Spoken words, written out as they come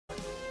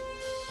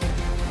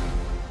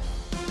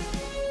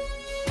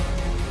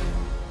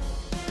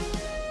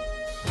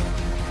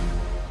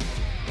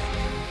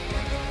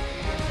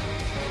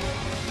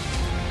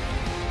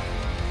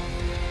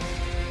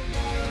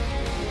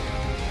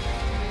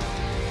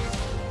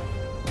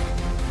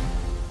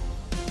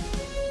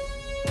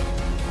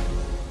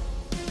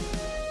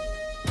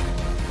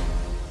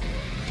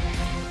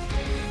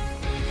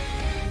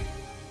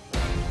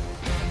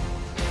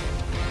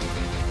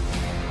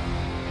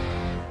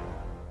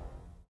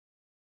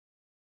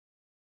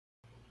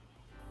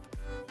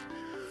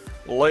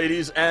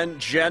Ladies and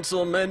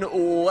gentlemen,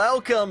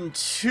 welcome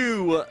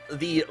to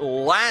the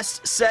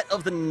last set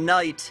of the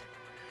night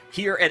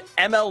here at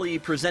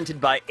MLE, presented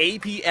by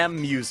APM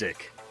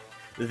Music.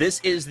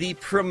 This is the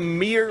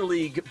Premier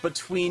League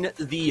between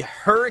the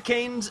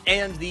Hurricanes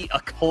and the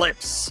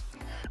Eclipse.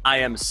 I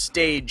am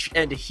Stage,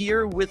 and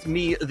here with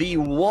me, the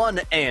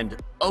one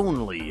and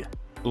only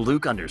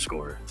Luke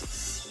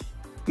 _.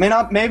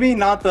 Maybe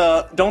not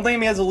the... Don't think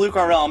of me as a Luke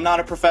RL. I'm not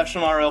a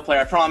professional RL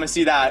player, I promise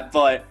you that,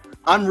 but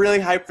I'm really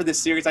hyped for this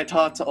series. I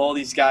talked to all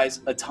these guys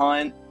a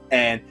ton,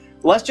 and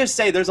let's just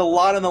say there's a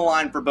lot on the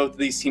line for both of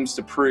these teams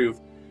to prove.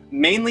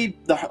 Mainly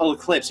the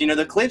Eclipse. You know,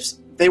 the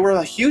Eclipse, they were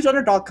a huge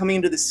underdog coming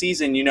into the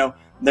season. You know,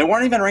 they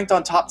weren't even ranked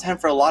on top 10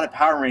 for a lot of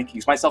power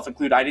rankings, myself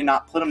included. I did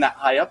not put them that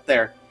high up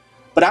there.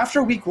 But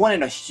after week one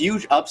and a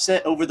huge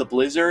upset over the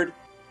Blizzard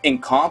in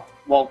comp,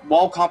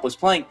 while comp was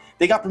playing,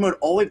 they got promoted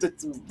all the way to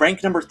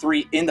rank number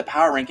 3 in the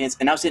power rankings,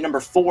 and now sit at number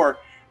 4.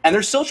 And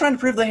they're still trying to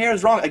prove the hair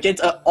is wrong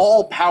against an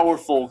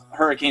all-powerful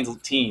Hurricanes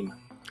team.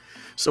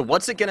 So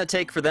what's it going to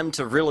take for them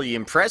to really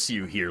impress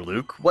you here,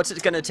 Luke? What's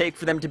it going to take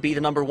for them to be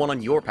the number 1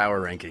 on your power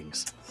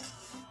rankings?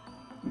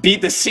 Beat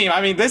this team.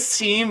 I mean, this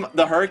team,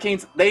 the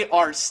Hurricanes, they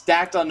are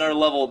stacked on their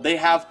level. They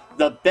have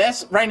the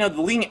best, right now,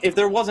 the leading, if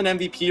there was an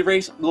MVP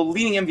race, the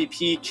leading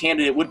MVP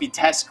candidate would be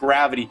Test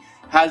Gravity,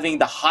 having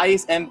the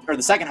highest, or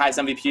the second highest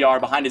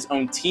MVPR behind his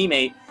own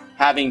teammate,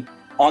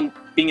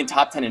 being in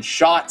top 10 in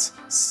shots,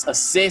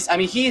 assists. I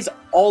mean, he is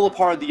all a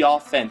part of the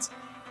offense.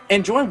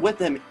 And joined with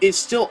him is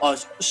still a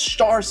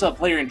star sub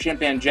player in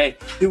Champion J,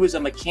 who is a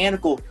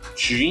mechanical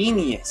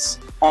genius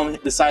on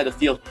the side of the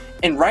field.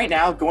 And right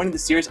now, going into the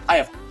series, I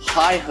have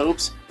high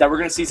hopes that we're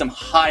going to see some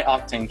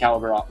high-octane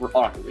caliber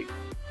Rocket League.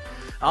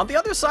 On the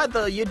other side,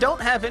 though, you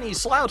don't have any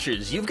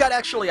slouches. You've got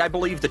actually, I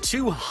believe, the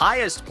 2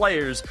 highest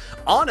players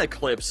on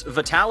Eclipse,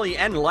 Vitaly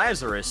and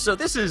Lazarus. So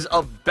this is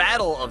a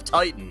battle of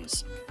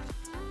titans.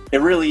 It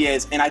really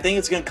is, and I think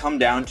it's going to come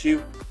down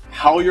to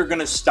how you're going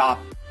to stop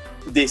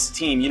this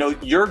team. You know,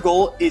 your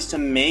goal is to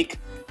make,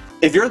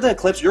 if you're the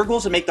Eclipse, your goal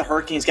is to make the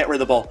Hurricanes get rid of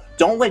the ball.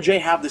 Don't let Jay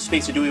have the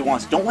space to do what he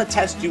wants. Don't let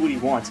Tess do what he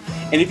wants.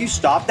 And if you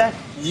stop that,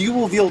 you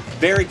will feel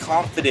very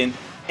confident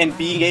in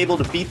being able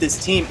to beat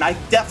this team. And I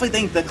definitely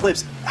think the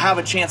Eclipse have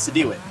a chance to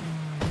do it.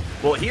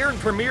 Well, here in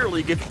Premier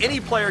League, if any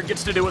player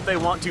gets to do what they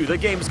want to, the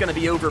game's going to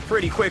be over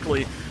pretty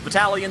quickly.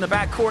 Vitaly in the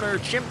back corner,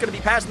 Chimp going to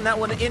be passing that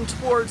one in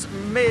towards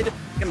mid.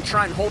 Going to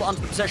try and hold on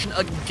to the possession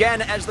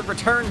again as the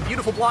return.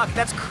 Beautiful block.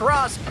 That's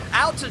cross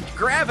out to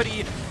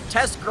Gravity.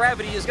 Test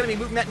Gravity is going to be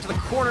moving that into the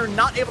corner,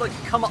 not able to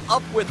come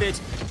up with it.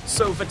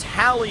 So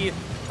Vitaly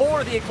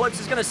for the Eclipse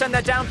is going to send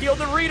that downfield.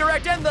 The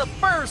redirect and the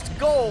first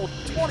goal,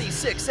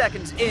 26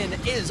 seconds in,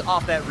 is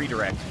off that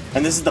redirect.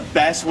 And this is the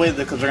best way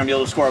the Eclipse are going to be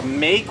able to score.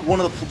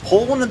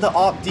 Pull one of the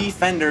op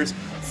defenders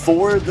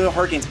for the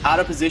Hurricanes out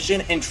of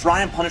position and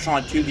try and punish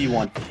on a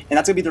 2v1. And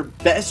that's going to be their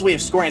best way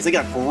of scoring, as they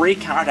get a great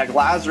counterattack.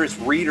 Lazarus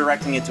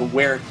redirecting it to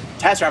where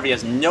Test Gravity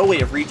has no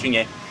way of reaching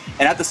it.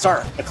 And at the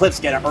start, Eclipse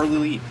get an early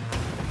lead.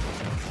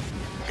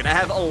 Gonna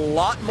have a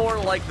lot more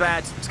like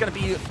that. It's gonna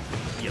be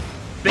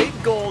big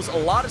goals, a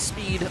lot of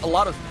speed, a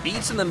lot of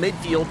beats in the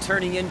midfield,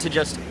 turning into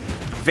just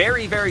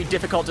very, very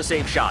difficult to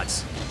save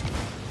shots.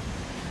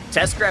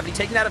 Test Gravity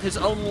taking out of his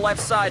own left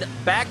side,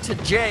 back to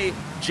Jay.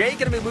 Jay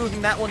gonna be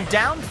moving that one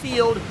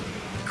downfield.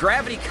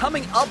 Gravity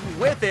coming up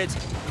with it,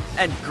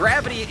 and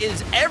Gravity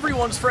is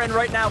everyone's friend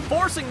right now,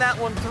 forcing that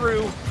one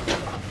through.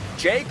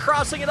 Jay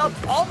crossing it up,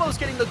 almost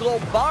getting the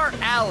goal bar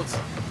out.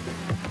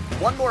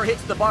 One more hit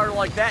to the bar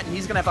like that, and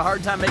he's gonna have a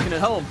hard time making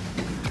it home.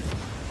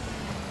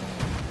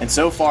 And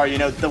so far, you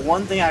know, the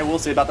one thing I will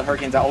say about the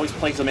Hurricanes that always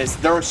plagues them is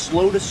they're a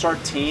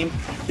slow-to-start team.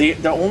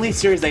 The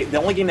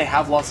only game they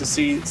have lost this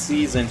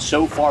season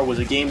so far was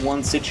a Game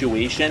 1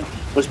 situation,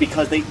 was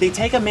because they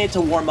take a minute to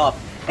warm up.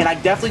 And I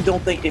definitely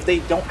don't think, if they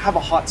don't have a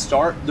hot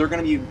start, they're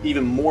going to be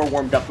even more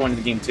warmed up going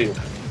into Game 2.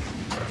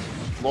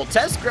 Well,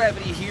 Test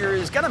Gravity here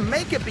is going to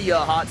make it be a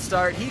hot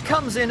start. He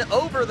comes in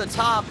over the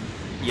top,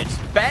 he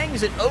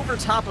bangs it over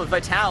top of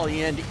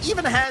Vitaly, and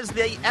even has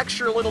the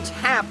extra little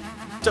tap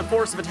to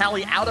force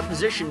Vitaly out of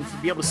position to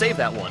be able to save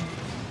that one.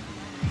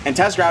 And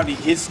Test Gravity,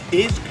 his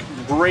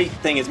great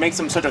thing is makes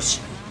him such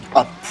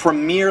a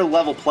premier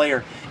level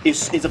player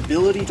is his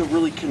ability to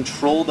really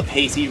control the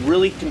pace. He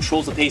really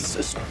controls the pace,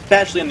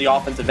 especially in the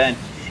offensive end.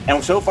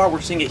 And so far we're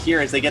seeing it here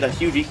as they get a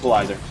huge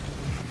equalizer.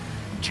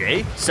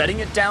 Jay setting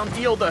it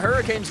downfield. The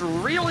Hurricanes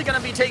really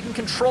going to be taking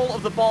control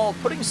of the ball,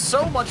 putting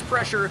so much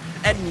pressure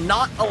and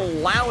not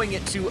allowing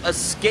it to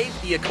escape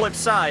the Eclipse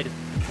side.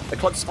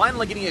 Eclipse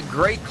finally getting a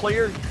great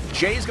clear.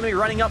 Jay's going to be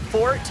running up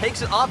for it,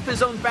 takes it off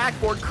his own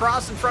backboard,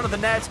 cross in front of the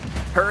net.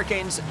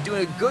 Hurricanes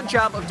doing a good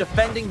job of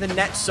defending the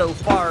net so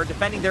far,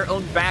 defending their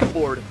own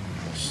backboard.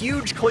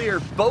 Huge clear,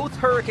 both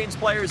Hurricanes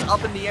players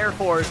up in the air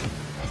for it.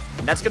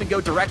 And that's going to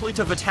go directly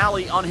to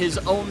Vitaly on his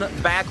own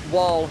back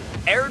wall.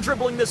 Air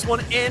dribbling this one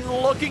in,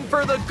 looking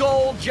for the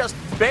goal, just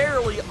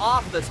barely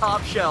off the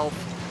top shelf.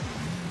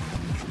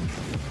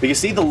 But you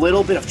see the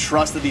little bit of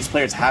trust that these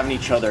players have in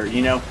each other.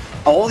 You know,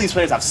 all these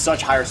players have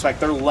such high respect.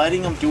 They're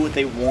letting them do what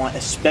they want,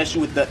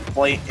 especially with the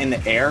play in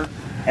the air.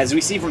 As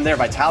we see from there,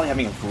 Vitaly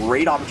having a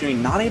great opportunity,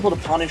 not able to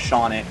punish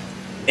on it.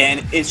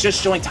 And it's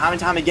just showing time and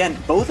time again,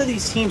 both of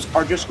these teams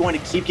are just going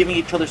to keep giving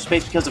each other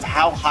space because of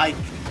how high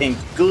and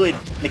good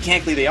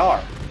mechanically they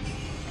are.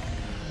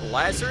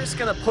 Lazarus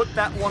gonna put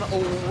that one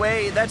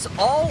away. That's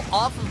all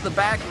off of the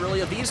back, really,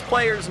 of these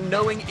players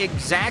knowing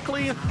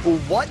exactly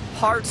what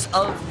parts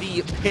of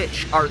the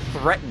pitch are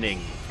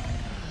threatening.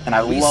 And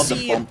I love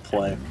the bump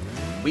play.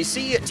 We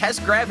see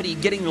Test Gravity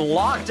getting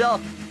locked up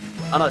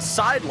on a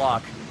side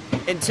lock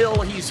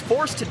until he's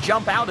forced to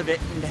jump out of it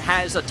and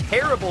has a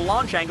terrible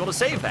launch angle to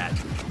save that.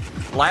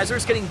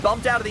 Lazarus getting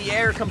bumped out of the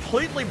air,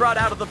 completely brought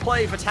out of the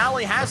play.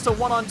 Vitaly has to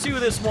 1-on-2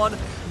 this one.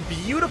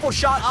 Beautiful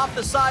shot off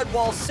the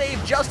sidewall,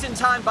 saved just in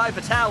time by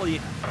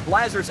Vitaly.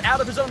 Lazarus out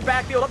of his own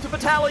backfield, up to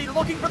Vitaly,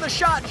 looking for the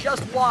shot,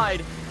 just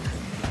wide.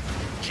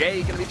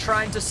 Jay gonna be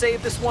trying to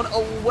save this one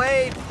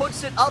away,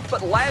 puts it up,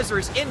 but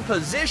Lazarus in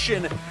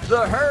position.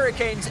 The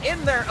Hurricanes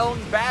in their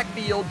own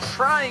backfield,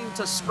 trying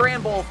to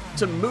scramble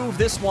to move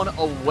this one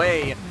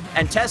away.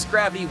 And Test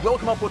Gravity will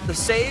come up with the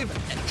save,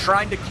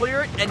 trying to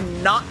clear it,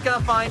 and not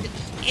gonna find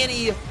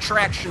any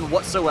traction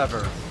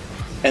whatsoever.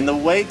 And the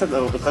way that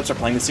the Eclipse are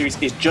playing the series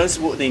is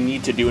just what they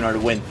need to do in order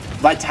to win.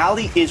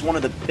 Vitaly is one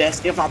of the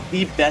best, if not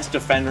the best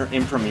defender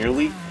in Premier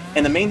League.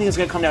 And the main thing is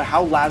going to come down to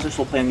how Lazarus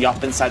will play on the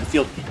offense side of the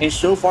field. And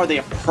so far, they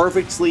are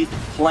perfectly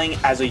playing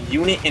as a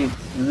unit and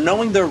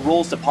knowing their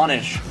roles to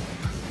punish.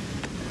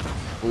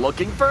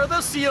 Looking for the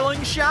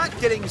ceiling shot,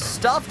 getting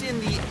stuffed in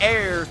the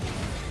air.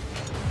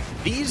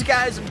 These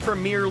guys in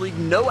Premier League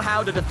know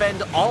how to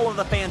defend all of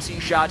the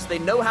fancy shots. They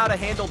know how to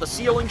handle the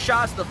ceiling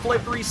shots, the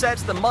flip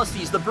resets, the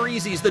musties, the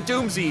breezies, the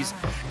doomsies.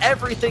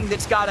 Everything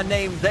that's got a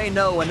name, they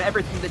know, and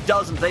everything that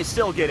doesn't, they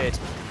still get it.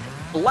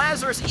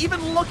 Lazarus,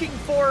 even looking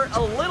for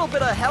a little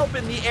bit of help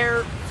in the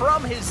air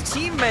from his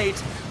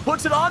teammate,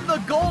 puts it on the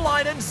goal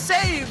line and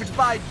saved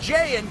by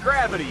Jay and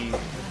Gravity.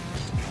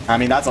 I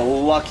mean, that's a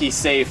lucky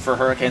save for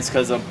Hurricanes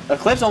because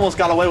Eclipse almost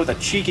got away with a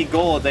cheeky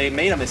goal. They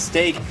made a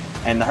mistake,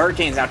 and the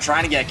Hurricanes now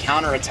trying to get a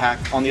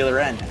counterattack on the other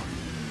end.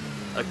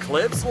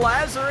 Eclipse,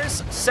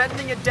 Lazarus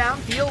sending it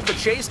downfield, the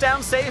chase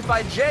down save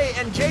by Jay,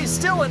 and Jay's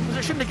still in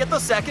position to get the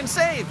second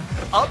save.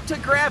 Up to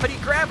Gravity.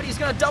 Gravity's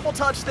going to double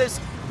touch this.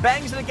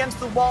 Bangs it against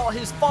the wall.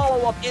 His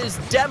follow-up is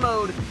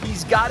demoed.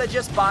 He's got to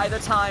just buy the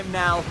time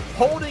now.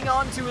 Holding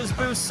on to his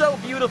boost so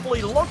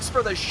beautifully, looks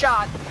for the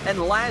shot,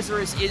 and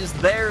Lazarus is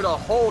there to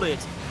hold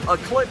it.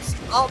 Eclipse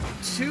up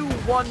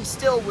 2-1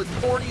 still with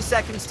 40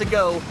 seconds to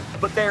go,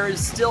 but there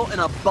is still an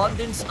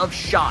abundance of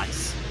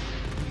shots.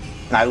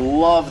 And I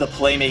love the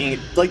playmaking.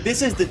 Like,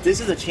 this is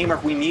the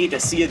teamwork we need to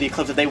see at the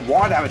Eclipse if they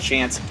want to have a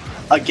chance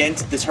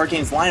against this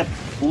Hurricanes lineup.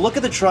 Look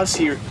at the trust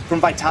here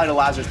from Vitaly to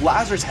Lazarus.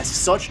 Lazarus has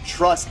such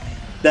trust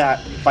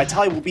that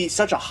Vitaly will be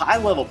such a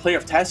high-level player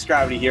of Test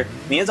Gravity here,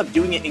 and he ends up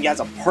doing it, and he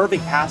has a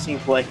perfect passing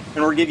play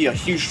in order to give you a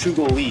huge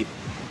 2-goal lead.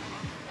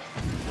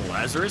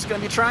 Lazarus going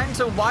to be trying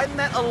to widen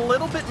that a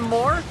little bit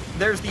more.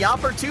 There's the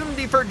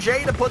opportunity for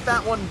Jay to put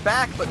that one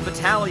back, but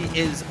Vitaly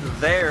is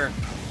there.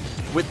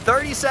 With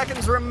 30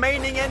 seconds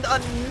remaining and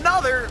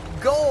another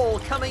goal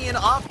coming in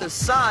off the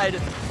side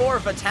for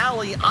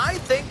Vitaly, I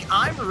think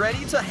I'm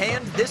ready to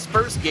hand this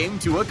first game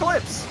to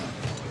Eclipse.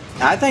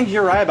 I think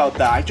you're right about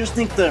that. I just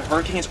think the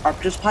Hurricanes are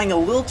just playing a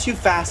little too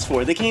fast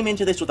for it. They came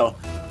into this with a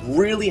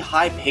really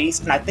high pace,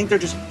 and I think they're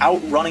just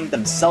outrunning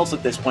themselves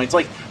at this point. It's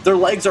like their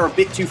legs are a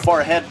bit too far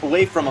ahead,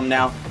 away from them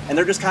now, and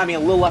they're just kind of being a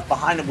little left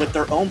behind them with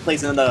their own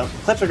plays, and then the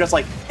Clips are just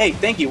like, hey,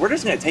 thank you, we're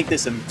just going to take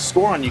this and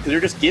score on you because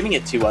you're just giving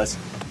it to us.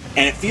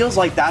 And it feels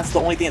like that's the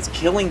only thing that's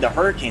killing the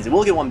Hurricanes. They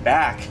will get one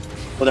back,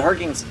 but the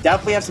Hurricanes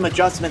definitely have some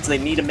adjustments they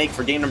need to make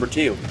for game number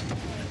 2.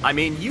 I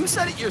mean, you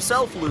said it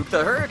yourself, Luke.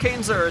 The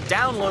Hurricanes are a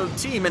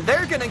download team, and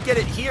they're going to get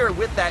it here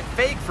with that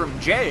fake from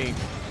Jay.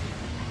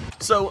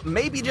 So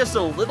maybe just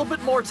a little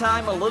bit more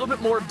time, a little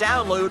bit more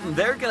download, and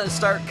they're going to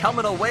start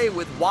coming away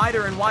with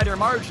wider and wider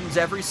margins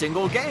every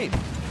single game.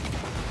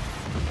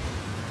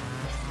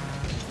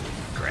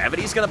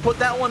 Gravity's going to put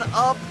that one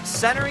up,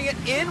 centering it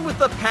in with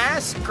the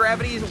pass.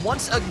 Gravity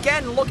once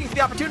again looking for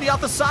the opportunity off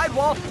the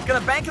sidewall.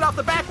 Going to bank it off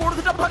the backboard with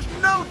a double punch.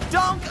 No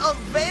dunk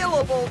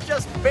available,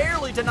 just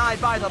barely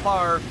denied by the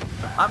bar.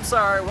 I'm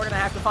sorry, we're going to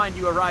have to find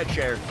you a ride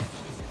share.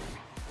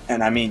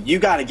 And I mean, you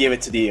got to give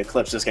it to the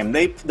Eclipse this game.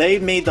 They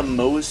made the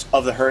most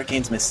of the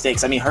Hurricanes'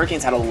 mistakes. I mean,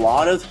 Hurricanes had a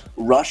lot of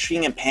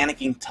rushing and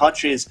panicking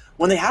touches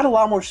when they had a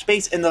lot more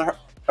space, and the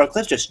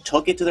Eclipse just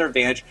took it to their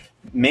advantage,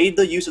 made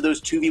the use of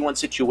those 2v1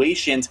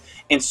 situations,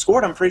 and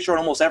scored, I'm pretty sure,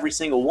 almost every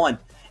single one.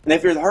 And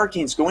if you're the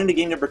Hurricanes going to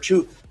game number 2,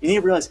 you need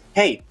to realize,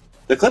 hey,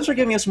 the Eclipse are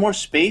giving us more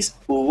space.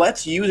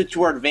 Let's use it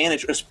to our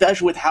advantage,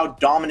 especially with how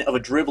dominant of a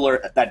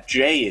dribbler that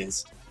Jay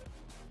is.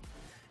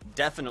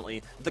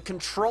 Definitely. The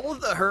control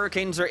the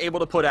Hurricanes are able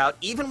to put out,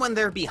 even when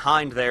they're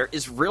behind there,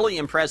 is really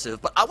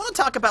impressive. But I want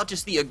to talk about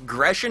just the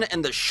aggression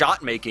and the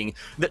shot making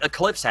that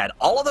Eclipse had.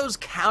 All of those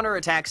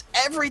counterattacks,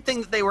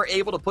 everything that they were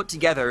able to put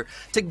together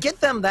to get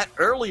them that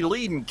early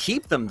lead and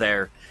keep them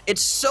there.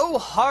 It's so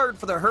hard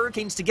for the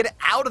Hurricanes to get it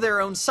out of their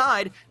own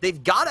side.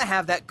 They've got to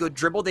have that good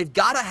dribble. They've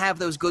got to have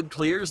those good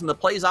clears and the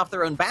plays off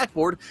their own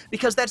backboard,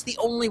 because that's the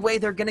only way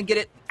they're going to get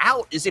it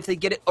out, is if they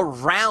get it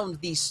around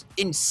the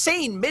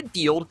insane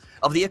midfield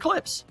of the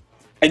Eclipse.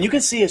 And you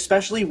can see,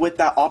 especially with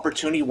that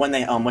opportunity when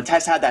they when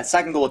Tess had that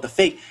second goal with the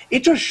fake,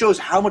 it just shows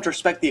how much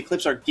respect the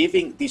Eclipse are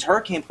giving these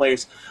Hurricane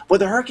players.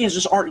 But the Hurricanes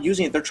just aren't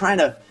using it. They're trying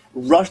to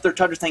rush their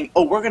touches, saying,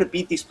 "Oh, we're going to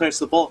beat these players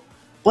to the ball."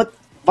 But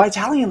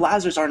Vitali and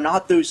Lazarus are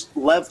not those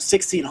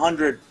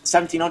 1,600,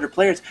 1,700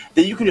 players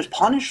that you can just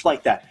punish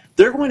like that.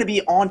 They're going to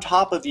be on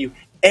top of you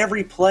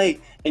every play,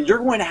 and you're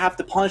going to have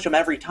to punish them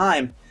every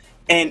time.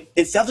 And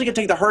it's definitely going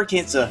to take the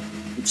Hurricanes to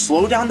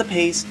slow down the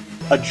pace,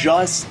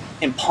 adjust,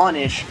 and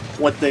punish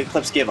what the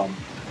Eclipse give them.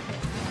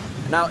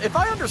 Now, if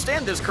I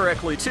understand this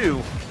correctly,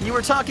 too, you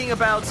were talking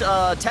about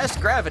test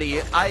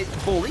gravity. I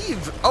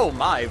believe, oh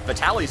my,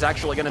 Vitali's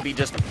actually going to be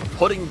just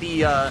putting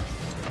the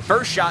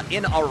first shot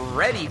in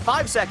already.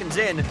 5 seconds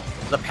in,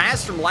 the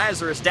pass from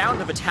Lazarus down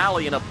to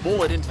Vitali and a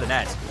bullet into the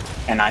net.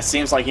 And it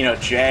seems like,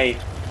 Jay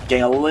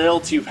getting a little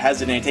too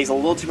hesitant. It takes a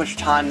little too much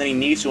time than he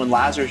needs to, and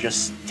Lazarus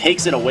just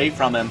takes it away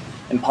from him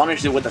and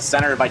punishes it with the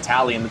center of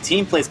Vitali, and the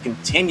team plays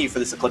continue for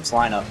this Eclipse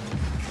lineup.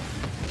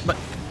 But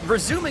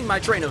resuming my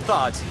train of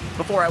thought,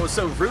 before I was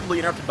so rudely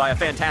interrupted by a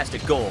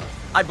fantastic goal,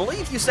 I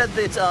believe you said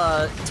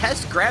that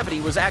Test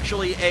Gravity was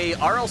actually a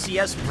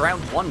RLCS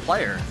Round 1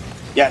 player.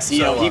 Yes,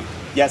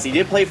 he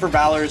did play for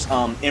Valor's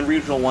in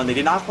Regional 1. They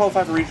did not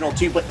qualify for Regional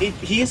 2, but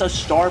he is a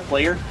star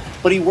player,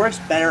 but he works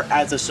better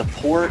as a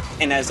support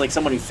and as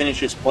someone who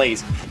finishes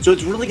plays. So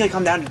it's really going to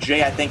come down to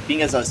Jay, I think,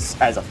 being as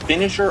a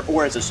finisher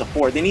or as a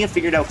support. They need to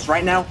figure it out, because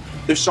right now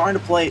they're trying to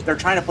play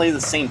the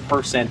same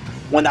person,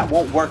 when that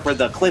won't work, where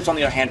the Eclipse, on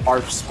the other hand,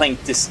 are playing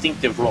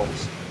distinctive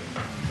roles.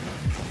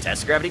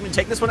 Test Gravity even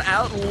take this one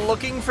out,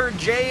 looking for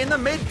Jay in the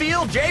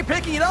midfield. Jay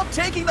picking it up,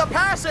 taking the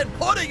pass, and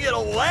putting it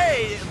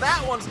away.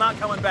 That one's not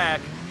coming back.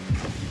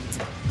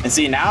 And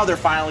see, now they're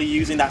finally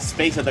using that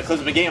space at the close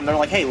of the game. They're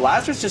like, hey,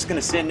 Lazarus just going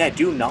to sit in net,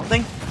 do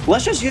nothing.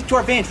 Let's just use it to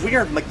our advantage. We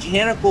are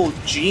mechanical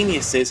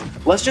geniuses.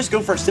 Let's just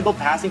go for a simple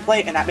passing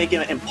play and not make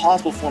it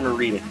impossible for him to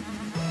read it.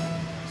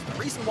 The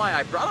reason why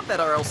I brought up that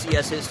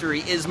RLCS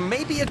history is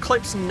maybe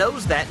Eclipse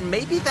knows that, and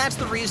maybe that's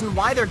the reason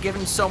why they're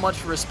given so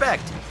much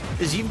respect.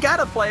 Is you've got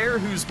a player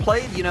who's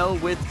played,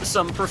 with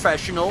some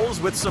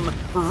professionals, with some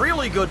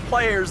really good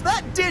players.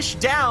 That dish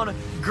down,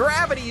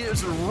 Gravity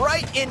is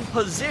right in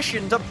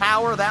position to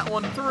power that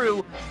one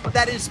through, but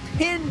that is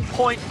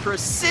pinpoint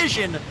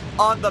precision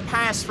on the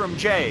pass from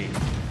Jay.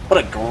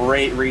 What a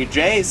great read,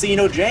 Jay. See,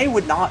 Jay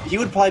would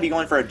probably be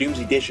going for a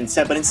Doomsday dish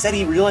instead, but instead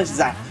he realizes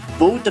that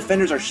both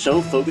defenders are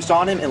so focused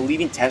on him and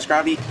leaving Test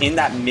Gravity in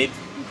that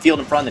midfield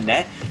in front of the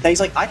net that he's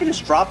like, I can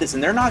just drop this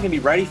and they're not going to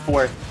be ready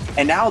for it.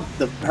 And now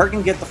the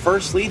Hurricanes get the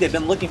first lead they've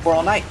been looking for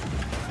all night.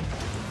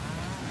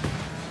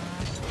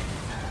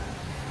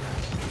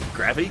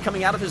 Gravity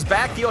coming out of his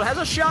backfield, has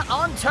a shot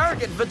on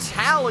target.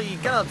 Vitali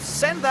gonna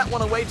send that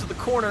one away to the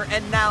corner,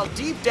 and now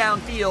deep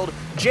downfield,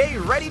 Jay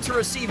ready to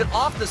receive it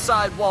off the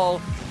side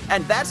wall,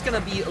 and that's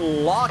gonna be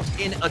locked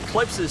in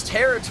Eclipse's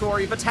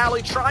territory.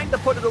 Vitali trying to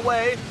put it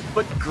away,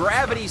 but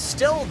Gravity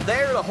still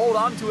there to hold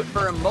on to it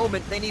for a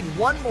moment. They need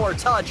one more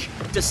touch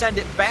to send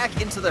it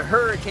back into the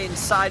Hurricane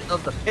side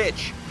of the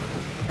pitch.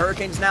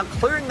 Hurricanes now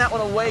clearing that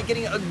one away,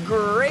 getting a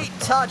great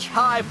touch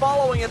high,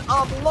 following it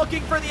up,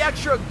 looking for the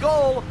extra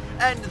goal,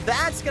 and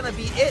that's going to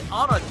be it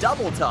on a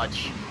double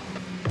touch.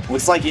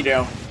 Looks like, Jay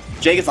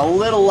gets a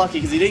little lucky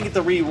because he didn't get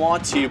the read he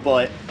wanted to,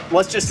 but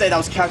let's just say that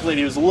was calculated.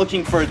 He was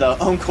looking for the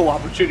own goal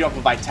opportunity off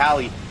of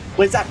Vitali.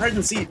 But it's that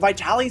present, see,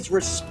 Vitali's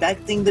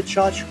respecting the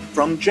touch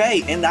from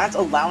Jay, and that's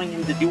allowing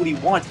him to do what he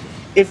wants.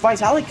 If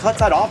Vitali cuts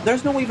that off,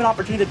 there's no even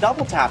opportunity to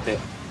double tap it.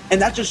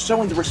 And that's just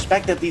showing the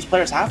respect that these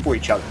players have for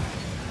each other.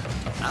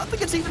 I don't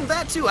think it's even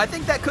that, too. I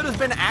think that could have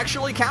been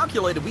actually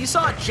calculated. We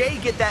saw Jay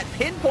get that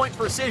pinpoint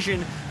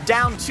precision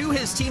down to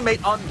his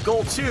teammate on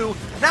goal 2.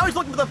 Now he's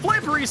looking for the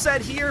flip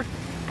reset here.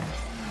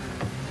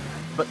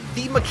 But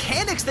the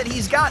mechanics that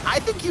he's got, I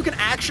think you can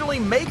actually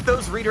make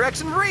those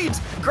redirects and reads.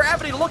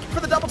 Gravity looking for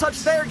the double touch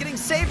there, getting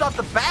saved off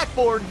the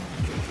backboard.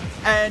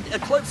 And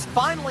Eclipse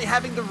finally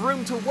having the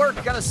room to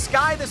work. Gonna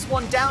sky this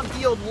one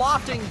downfield,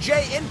 lofting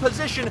Jay in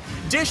position,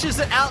 dishes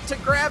it out to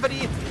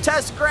Gravity.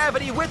 Test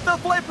Gravity with the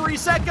flip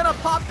reset, gonna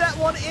pop that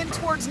one in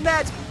towards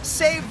net.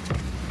 Saved,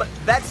 but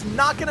that's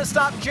not gonna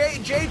stop Jay.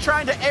 Jay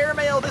trying to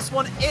airmail this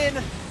one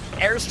in.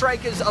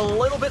 Airstrike is a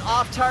little bit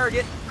off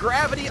target.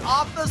 Gravity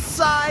off the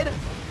side.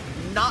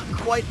 Not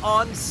quite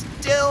on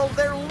still.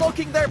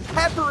 They're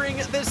peppering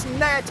this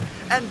net,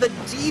 and the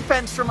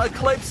defense from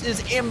Eclipse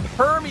is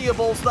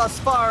impermeable thus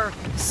far.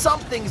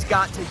 Something's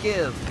got to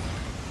give.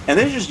 And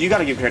this is just, you got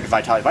to give credit to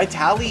Vitali.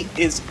 Vitali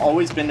has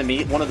always been, to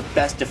me, one of the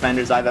best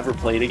defenders I've ever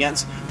played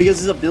against because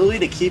his ability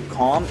to keep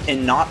calm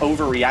and not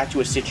overreact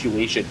to a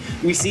situation.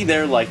 We see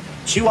there, like,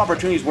 2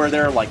 opportunities where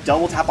there are, like,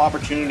 double tap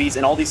opportunities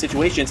in all these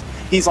situations.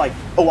 He's like,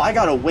 oh, I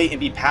got to wait and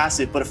be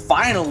passive. But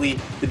finally,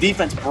 the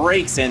defense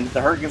breaks and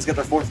the Hurricanes get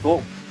their 4th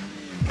goal.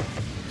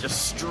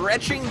 Just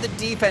stretching the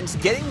defense,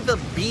 getting the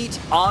beat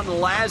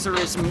on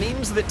Lazarus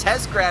means that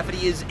Test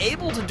Gravity is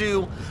able to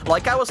do,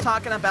 like I was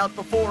talking about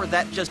before,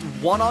 that just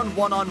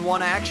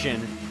one-on-one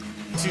action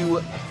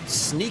to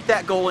sneak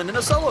that goal in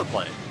a solo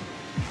play.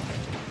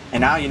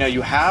 And now, you know,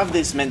 you have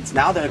this,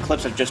 now the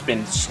Eclipse have just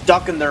been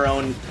stuck in their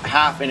own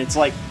half, and it's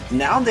like,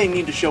 now they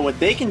need to show what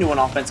they can do on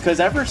offense, because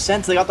ever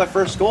since they got their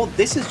 1st goal,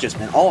 this has just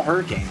been all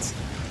Hurricanes.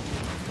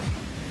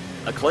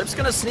 Eclipse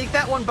gonna sneak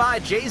that one by.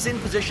 Jay's in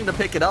position to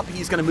pick it up.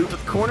 He's gonna move to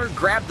the corner,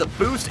 grab the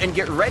boost, and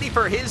get ready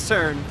for his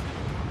turn.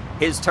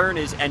 His turn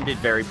is ended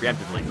very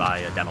preemptively by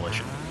a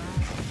demolition.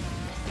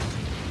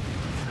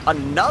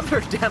 Another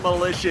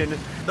demolition.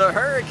 The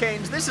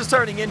Hurricanes, this is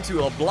turning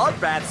into a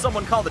bloodbath.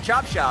 Someone call the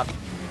chop shop.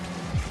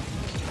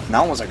 That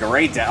one was a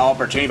great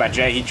opportunity by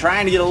Jay. He's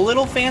trying to get a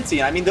little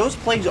fancy. I mean, those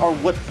plays are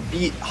what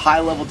beat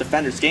high-level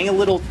defenders, getting a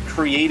little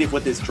creative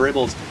with his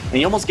dribbles, and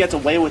he almost gets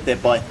away with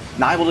it, but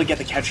not able to get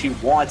the catch he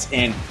wants.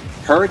 And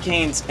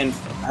Hurricanes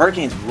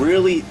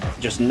really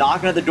just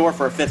knocking at the door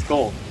for a 5th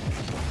goal.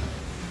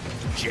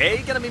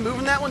 Jay gonna be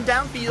moving that one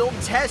downfield.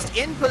 Test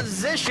in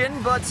position,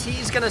 but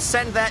he's gonna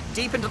send that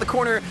deep into the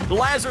corner.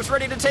 Lazarus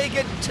ready to take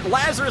it.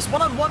 Lazarus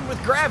one-on-one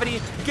with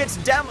Gravity, gets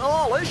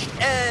demolished,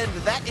 and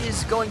that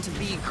is going to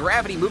be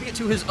Gravity moving it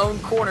to his own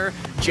corner.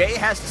 Jay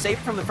has to save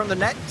it from the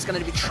net. He's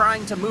gonna be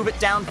trying to move it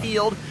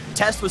downfield.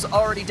 Test was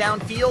already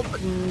downfield,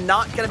 but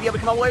not gonna be able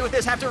to come away with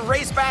this. Have to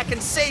race back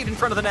and save in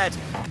front of the net.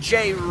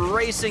 Jay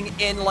racing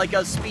in like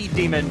a speed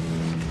demon.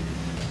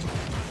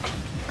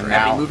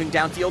 Gravity moving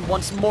downfield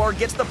once more,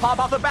 gets the pop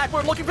off the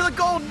backboard, looking for the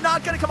goal,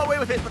 not going to come away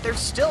with it, but they're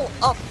still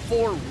up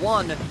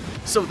 4-1,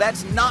 so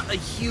that's not a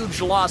huge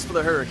loss for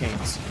the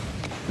Hurricanes.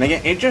 And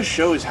again, it just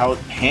shows how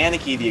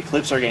panicky the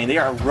Eclipse are getting. They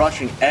are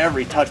rushing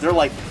every touch. They're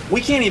like,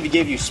 we can't even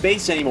give you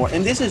space anymore,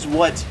 and this is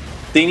what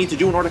they need to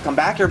do in order to come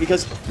back here,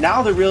 because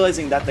now they're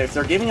realizing that if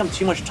they're giving them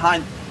too much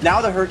time, now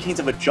the Hurricanes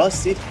have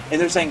adjusted,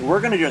 and they're saying, we're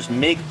going to just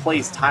make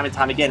plays time and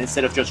time again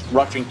instead of just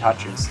rushing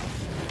touches.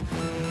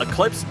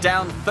 Eclipse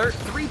down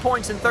 3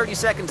 points in 30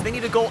 seconds. They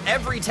need a goal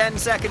every 10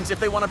 seconds if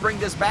they want to bring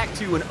this back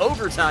to an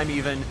overtime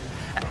even.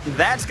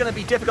 That's going to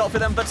be difficult for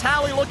them.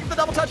 Vitali looking for the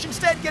double touch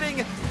instead,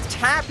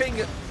 tapping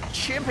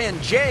Chimpan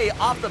Jay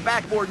off the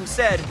backboard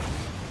instead.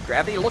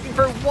 Gravity looking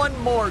for one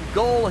more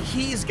goal.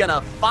 He's going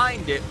to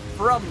find it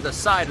from the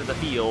side of the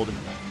field.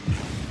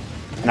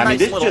 And I mean,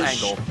 nice little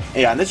angle.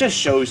 Yeah, and this just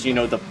shows, you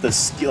know, the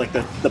skill, like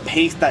the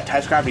pace that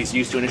Test Gravity's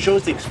used to, and it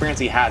shows the experience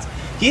he has.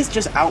 He's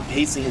just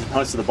outpacing his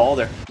opponents to the ball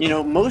there. You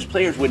know, most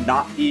players would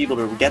not be able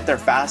to get there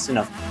fast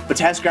enough, but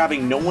Test Gravity,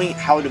 knowing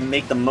how to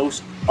make the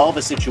most of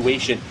a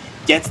situation,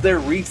 gets there,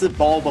 reads the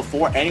ball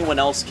before anyone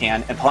else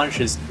can, and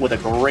punishes with a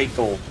great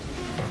goal.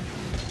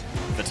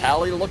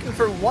 Vitali looking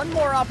for one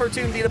more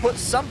opportunity to put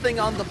something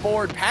on the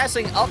board,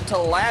 passing up to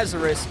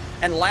Lazarus,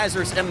 and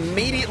Lazarus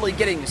immediately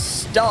getting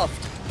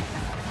stuffed.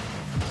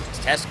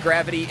 Test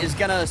Gravity is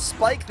going to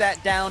spike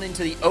that down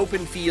into the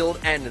open field,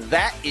 and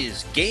that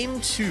is game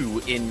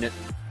 2 in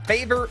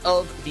favor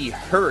of the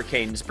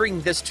Hurricanes, bringing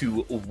this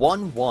to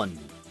 1-1.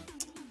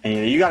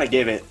 And you got to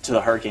give it to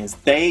the Hurricanes.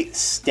 They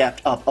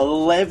stepped up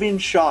 11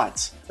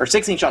 shots, or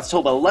 16 shots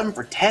total, but 11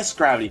 for Test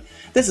Gravity.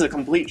 This is a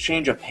complete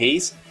change of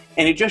pace,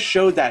 and it just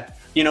showed that,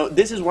 you know,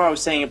 this is what I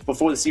was saying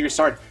before the series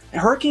started. The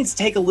Hurricanes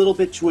take a little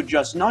bit to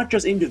adjust, not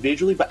just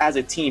individually, but as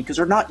a team, because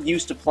they're not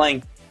used to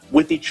playing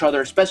with each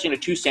other, especially in a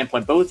 2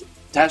 standpoint. Both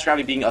Test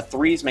Gravity being a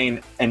 3s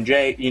main and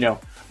Jay, you know,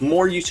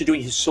 more used to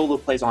doing his solo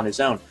plays on his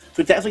own.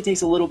 So it definitely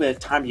takes a little bit of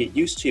time to get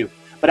used to.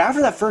 But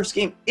after that first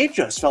game, it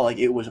just felt like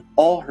it was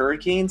all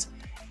Hurricanes.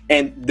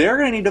 And they're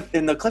going to need to,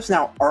 and the Eclipse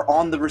now are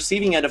on the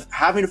receiving end of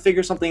having to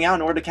figure something out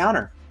in order to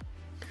counter.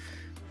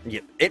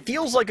 Yeah, it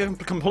feels like a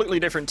completely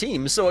different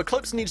team, so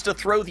Eclipse needs to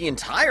throw the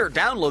entire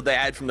download they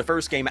had from the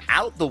first game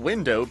out the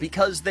window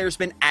because there's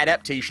been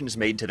adaptations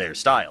made to their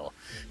style.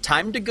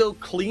 Time to go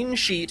clean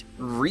sheet,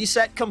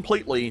 reset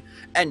completely,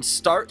 and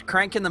start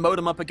cranking the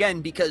modem up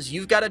again because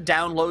you've got to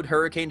download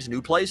Hurricane's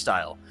new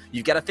playstyle.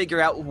 You've got to figure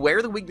out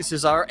where the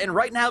weaknesses are, and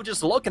right now,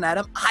 just looking at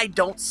them, I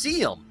don't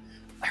see them.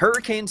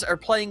 Hurricanes are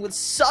playing with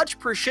such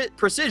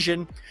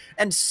precision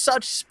and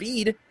such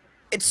speed,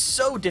 it's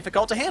so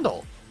difficult to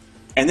handle.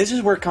 And this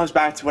is where it comes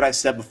back to what I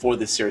said before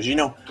this series. You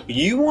know,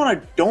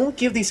 don't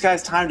give these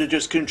guys time to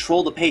just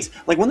control the pace.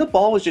 Like when the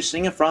ball was just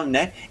sitting in front of the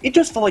net, it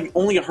just felt like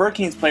only a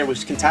Hurricanes player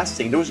was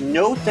contesting. There was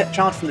no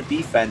challenge from the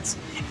defense.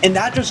 And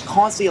that just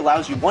constantly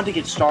allows you, one, to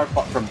get started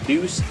from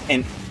boost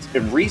and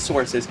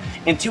resources,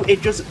 and 2,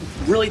 it just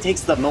really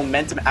takes the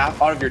momentum out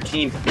of your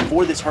team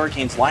for this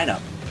Hurricanes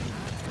lineup.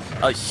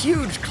 A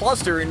huge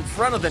cluster in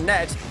front of the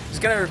net is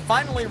going to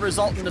finally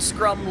result in a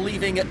scrum,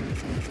 leaving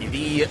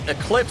the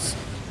Eclipse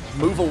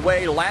move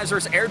away.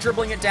 Lazarus air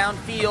dribbling it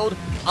downfield.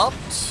 up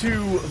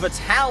to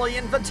Vitaly,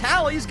 and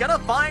Vitaly's gonna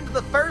find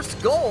the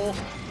first goal.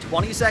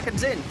 20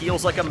 seconds in,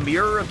 feels like a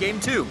mirror of game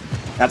 2.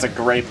 That's a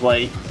great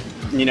play.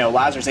 You know,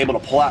 Lazarus able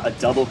to pull out a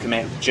double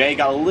commit. Jay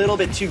got a little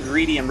bit too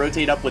greedy and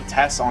rotate up with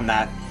Tess on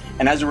that.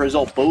 And as a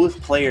result, both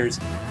players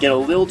get a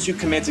little too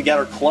committed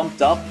together,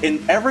 clumped up.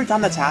 And every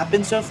time that's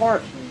happened so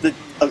far, the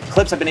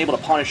Eclipse have been able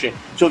to punish it.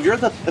 So if you're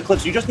the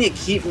Eclipse, you just need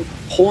to keep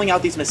pulling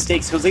out these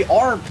mistakes because they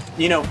are,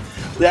 you know,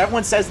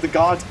 everyone says the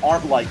gods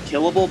aren't like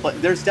killable,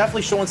 but there's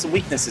definitely showing some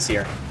weaknesses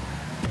here.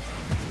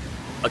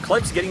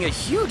 Eclipse getting a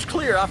huge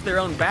clear off their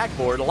own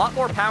backboard, a lot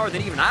more power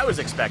than even I was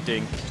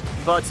expecting.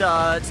 But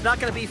it's not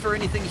going to be for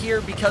anything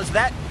here because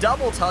that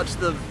double touch,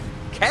 the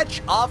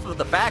catch off of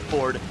the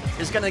backboard,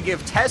 is going to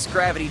give Tess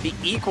Gravity the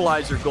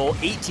equalizer goal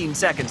 18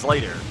 seconds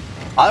later.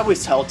 I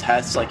always tell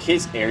Tess, like,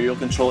 his aerial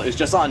control is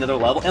just on another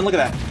level. And look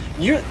at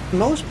that.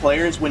 Most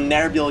players would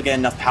never be able to get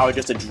enough power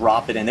just to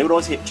drop it in. They would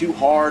always hit too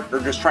hard or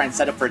just try and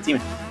set up for a team.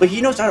 But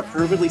he knows how to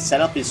perfectly set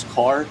up his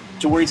car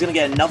to where he's going to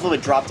get enough of a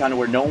drop down to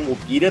where no one will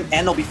beat him,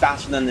 and they'll be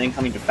faster than the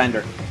incoming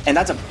defender. And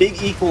that's a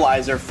big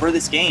equalizer for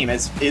this game,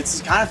 as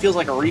it kind of feels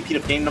like a repeat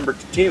of game number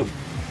 2.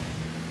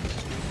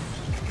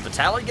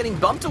 Vitaly getting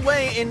bumped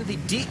away in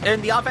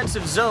the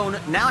offensive zone,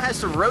 now has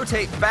to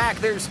rotate back.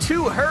 There's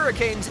 2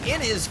 Hurricanes in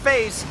his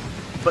face,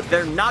 but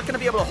they're not going to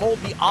be able to hold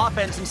the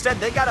offense. Instead,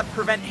 they got to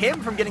prevent him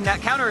from getting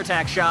that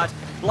counterattack shot.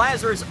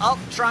 Lazarus up,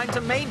 trying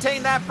to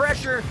maintain that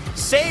pressure,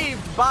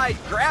 saved by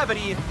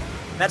Gravity.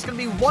 That's going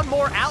to be one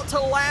more out to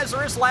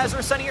Lazarus.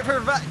 Lazarus sending it for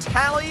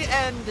Vitaly,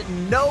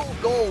 and no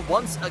goal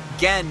once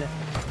again.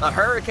 The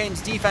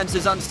Hurricanes' defense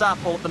is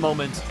unstoppable at the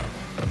moment.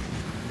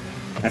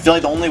 I feel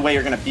like the only way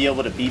you're going to be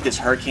able to beat this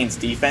Hurricanes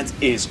defense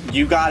is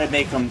you got to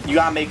make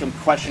them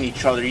question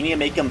each other. You need to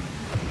make them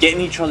get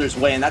in each other's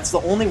way, and that's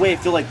the only way I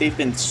feel like they've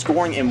been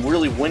scoring and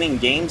really winning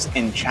games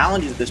and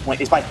challenges at this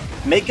point, is by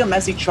make them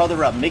mess each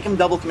other up, make them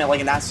double commit like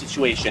in that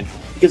situation.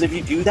 Because if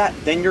you do that,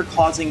 then you're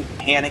causing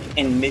panic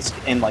and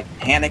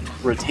panic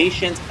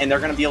rotations, and they're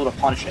going to be able to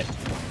punish it.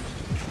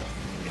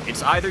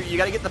 It's either you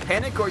got to get the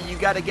panic or you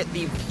got to get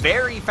the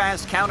very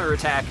fast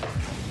counterattack.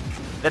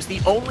 That's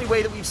the only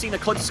way that we've seen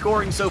Eclipse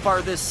scoring so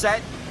far this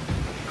set.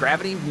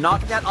 Gravity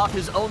knocking that off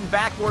his own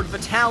backboard.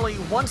 Vitaly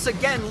once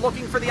again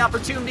looking for the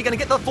opportunity. Going to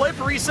get the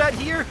flip reset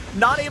here.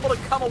 Not able to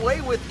come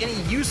away with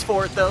any use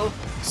for it though.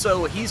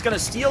 So he's going to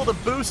steal the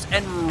boost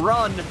and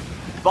run.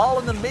 Ball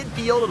in the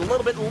midfield, a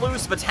little bit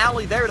loose.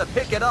 Vitaly there to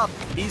pick it up.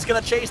 He's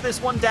going to chase this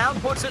one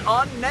down. Puts it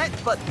on net,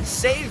 but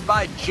saved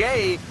by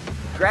Jay.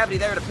 Gravity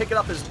there to pick it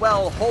up as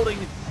well. Holding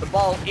the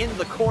ball in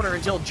the corner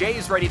until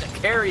Jay's ready to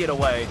carry it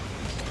away.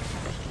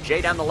 Jay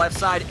down the left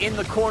side in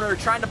the corner,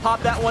 trying to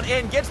pop that one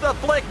in, gets the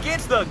flick,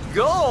 gets the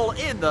goal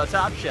in the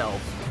top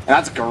shelf. And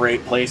that's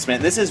great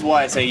placement. This is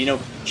why I say, you know,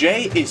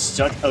 Jay is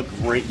such a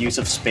great use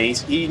of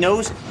space. He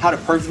knows how to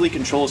perfectly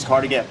control his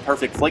car to get a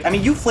perfect flick. I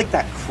mean, you flick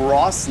that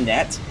cross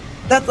net,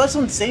 that's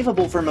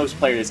unsavable for most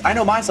players. I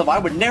know myself, I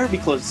would never be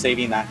close to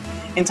saving that.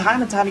 And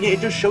time again,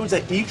 it just shows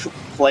that each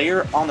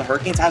player on the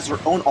Hurricanes has their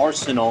own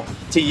arsenal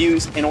to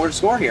use in order to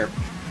score here.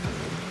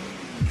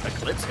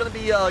 Eclipse going to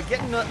be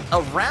getting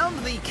around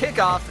the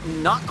kickoff,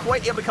 not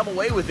quite able to come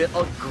away with it.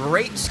 A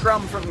great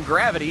scrum from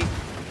Gravity.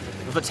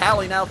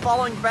 Vitaly now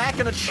falling back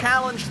in a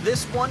challenge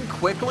this one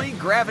quickly.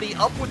 Gravity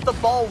up with the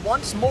ball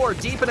once more,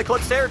 deep in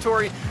Eclipse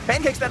territory.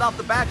 Pancakes that off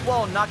the back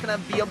wall, not going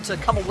to be able to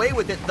come away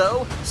with it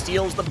though.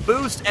 Steals the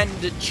boost, and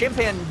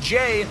Chimpan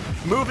Jay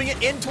moving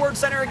it in towards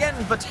center again.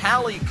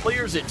 Vitaly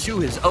clears it to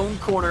his own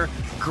corner.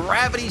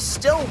 Gravity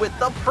still with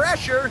the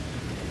pressure.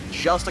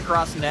 Just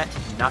across net,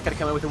 not going to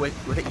come away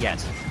with it yet.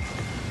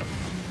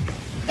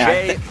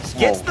 Jay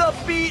gets the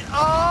beat.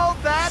 Oh,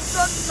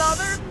 that's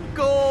another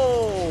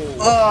goal.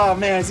 Oh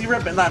man, is he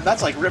ripping that?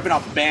 That's like ripping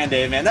off a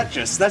Band-Aid, man. That's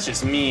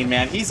just mean,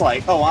 man. He's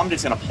like, oh, I'm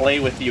just gonna play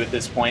with you at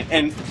this point.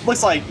 And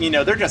looks like, you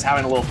know, they're just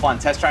having a little fun.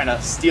 Tess trying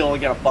to steal and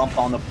get a bump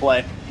on the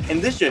play.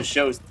 And this just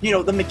shows, you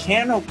know, the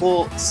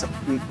mechanical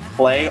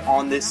play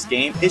on this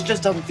game, it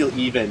just doesn't feel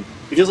even.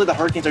 It feels like the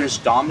Hurricanes are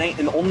just dominating,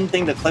 and the only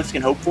thing the Eclipse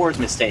can hope for is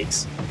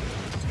mistakes.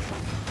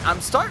 I'm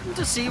starting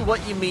to see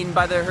what you mean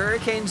by the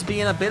Hurricanes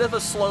being a bit of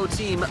a slow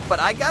team, but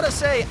I gotta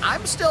say,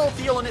 I'm still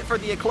feeling it for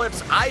the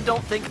Eclipse. I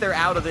don't think they're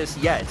out of this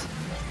yet.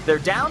 They're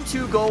down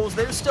 2 goals.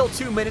 There's still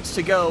 2 minutes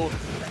to go.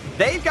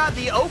 They've got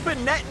the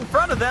open net in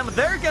front of them.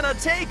 They're gonna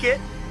take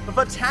it.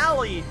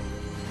 Vitaly,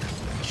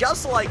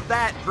 just like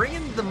that,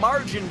 bringing the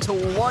margin to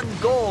 1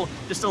 goal.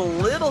 Just a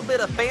little bit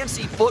of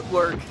fancy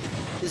footwork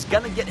is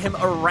gonna get him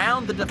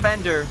around the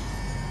defender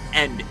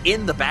and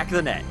in the back of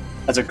the net.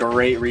 That's a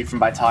great read from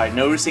Vitaly,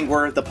 noticing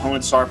where the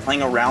opponents are,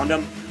 playing around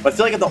him. But I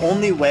feel like the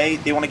only way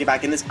they want to get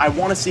back in this, I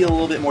want to see a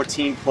little bit more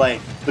team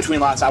play between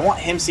lots. I want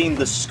him seeing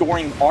the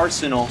scoring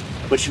arsenal,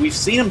 which we've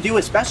seen him do,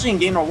 especially in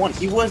game number 1.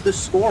 He was the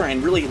scorer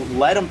and really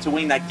led him to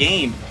win that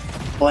game.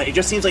 But it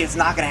just seems like it's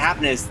not going to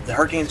happen as the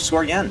Hurricanes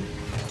score again.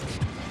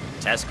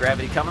 Test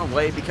Gravity coming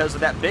away because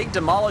of that big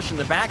demolish in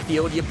the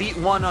backfield. You beat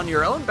one on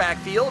your own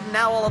backfield,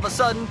 now all of a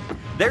sudden,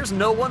 there's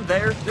no one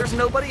there, there's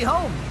nobody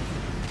home.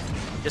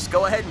 Just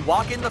go ahead and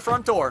walk in the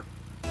front door.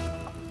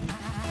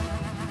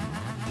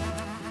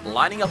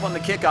 lining up on the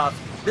kickoff.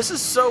 This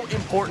is so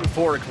important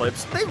for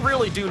Eclipse. They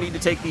really do need to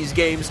take these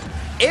games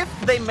if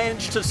they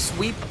manage to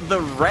sweep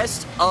the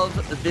rest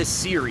of this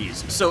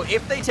series. So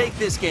if they take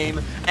this game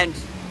and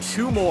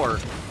 2 more,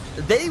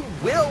 they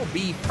will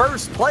be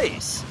first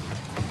place.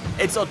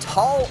 It's a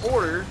tall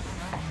order,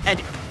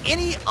 and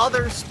any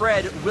other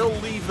spread will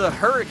leave the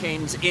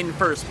Hurricanes in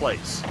first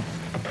place.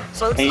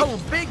 So it's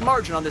a big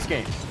margin on this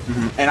game.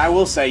 And I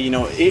will say,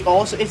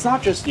 it's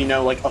not just,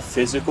 like a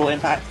physical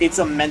impact, it's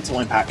a mental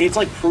impact. It's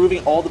like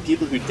proving all the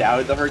people who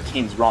doubted the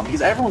Hurricanes wrong,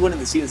 because everyone went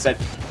into the season and said,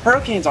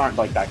 Hurricanes aren't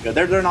like that good.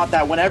 They're not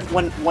that.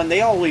 When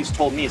they always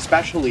told me,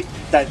 especially,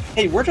 that,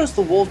 hey, we're just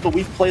the Wolves, but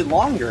we've played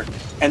longer,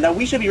 and that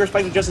we should be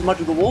respected just as much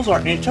as the Wolves are.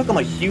 And it took them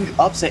a huge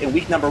upset in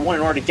week number 1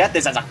 in order to get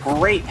this as a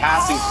great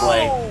passing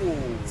play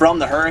from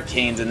the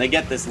Hurricanes, and they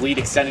get this lead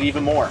extended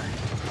even more.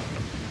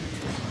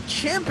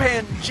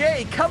 Chimpan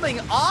J coming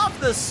off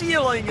the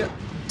ceiling,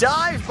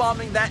 dive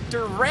bombing that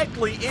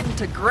directly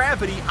into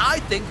gravity. I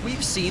think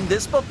we've seen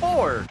this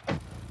before.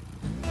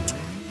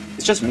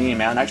 It's just mean,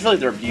 man. I feel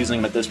like they're abusing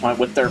them at this point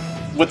with their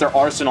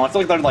arsenal. I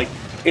feel like they're like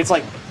it's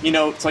like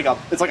a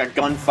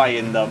gunfight,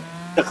 and the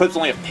Eclipse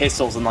only have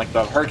pistols, and like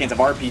the Hurricanes have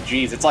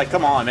RPGs. It's like,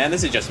 come on, man,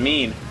 this is just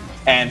mean.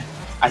 And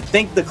I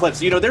think the Eclipse,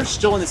 they're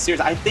still in the series.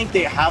 I think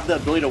they have the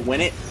ability to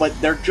win it, but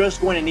they're just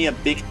going to need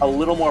a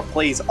little more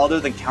plays other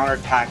than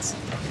counterattacks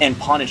and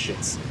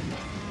punishes.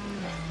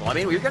 Well, I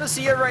mean, we're going to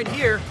see it right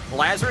here.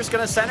 Lazarus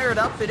going to center it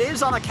up. It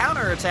is on a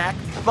counterattack,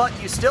 but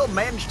you still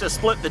managed to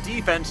split the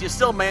defense. You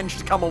still managed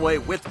to come away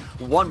with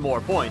 1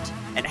 more point.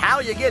 And how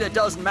you get it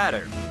doesn't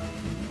matter.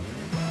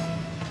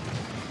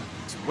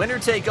 It's winner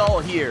take all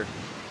here.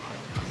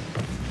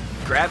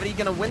 Gravity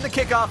going to win the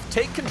kickoff,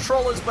 take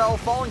control as well,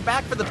 falling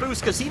back for the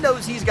boost because he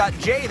knows he's got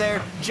Jay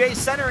there. Jay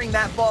centering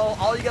that ball.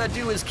 All you got to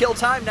do is kill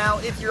time now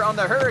if you're on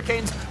the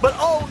Hurricanes. But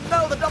oh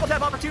no, the double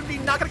tap opportunity,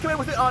 not going to come in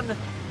with it on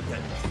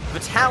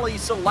Vitaly,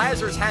 so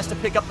Lazarus has to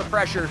pick up the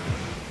pressure.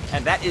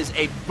 And that is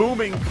a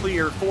booming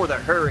clear for the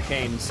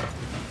Hurricanes.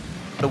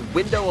 The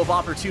window of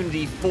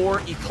opportunity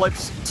for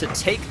Eclipse to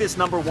take this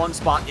 #1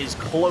 spot is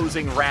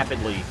closing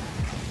rapidly.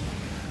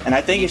 And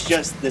I think it's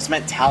just this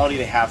mentality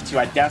they have, too.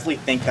 I definitely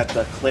think that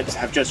the Eclipse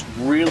have just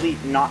really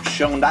not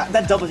shown that.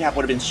 That double tap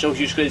would have been so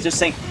huge, because it's just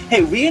saying,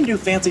 hey, we can do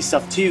fancy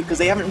stuff, too, because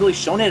they haven't really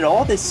shown it at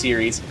all this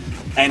series.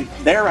 And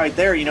they're right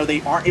there,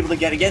 they aren't able to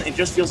get it again. It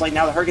just feels like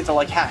now the Hurricanes are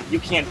like, ha, you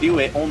can't do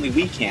it, only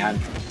we can.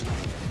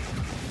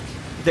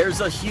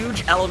 There's a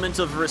huge element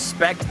of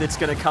respect that's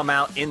going to come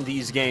out in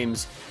these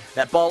games.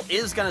 That ball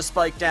is going to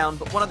spike down,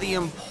 but one of the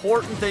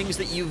important things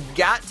that you've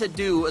got to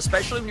do,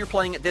 especially when you're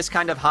playing at this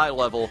kind of high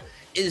level,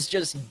 is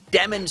just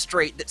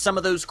demonstrate that some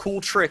of those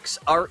cool tricks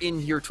are in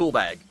your tool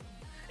bag.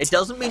 It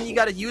doesn't mean you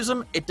got to use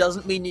them, it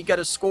doesn't mean you got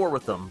to score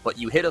with them, but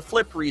you hit a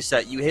flip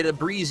reset, you hit a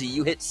breezy,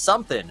 you hit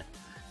something,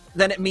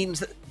 then it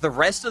means that the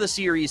rest of the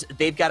series,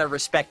 they've got to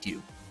respect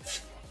you.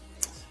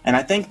 And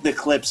I think the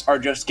Eclipse are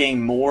just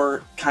getting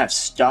more kind of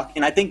stuck,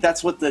 and I think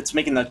that's what's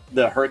making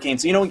the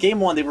Hurricanes. In game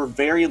 1, they were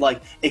very,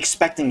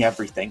 expecting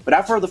everything. But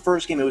after the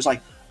first game, it was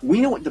like, we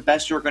know what the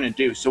best you're going to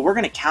do, so we're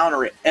going to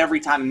counter it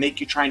every time and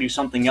make you try and do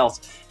something else.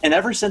 And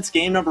ever since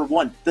game number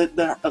 1,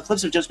 the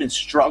Eclipse have just been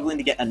struggling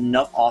to get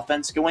enough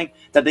offense going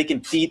that they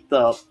can beat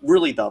the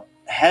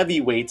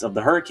heavyweights of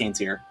the Hurricanes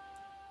here.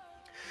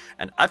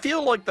 And I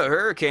feel like the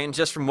Hurricanes,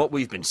 just from what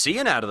we've been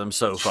seeing out of them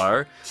so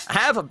far,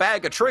 have a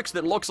bag of tricks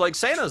that looks like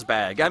Santa's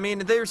bag. I mean,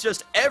 there's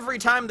just every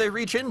time they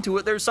reach into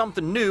it, there's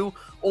something new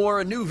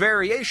or a new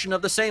variation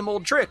of the same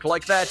old trick,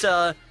 like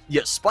that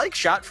spike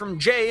shot from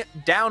Jay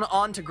down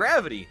onto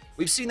gravity.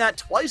 We've seen that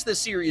twice this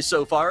series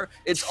so far.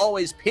 It's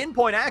always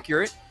pinpoint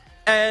accurate,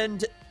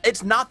 and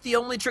it's not the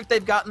only trick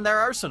they've got in their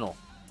arsenal.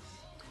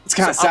 It's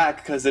kind of sad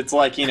because it's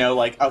like,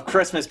 like a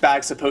Christmas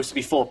bag's supposed to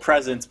be full of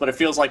presents, but it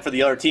feels like for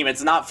the other team,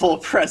 it's not full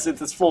of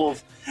presents. It's full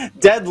of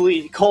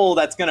deadly coal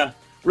that's going to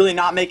really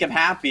not make them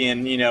happy.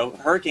 And,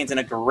 Hurricanes in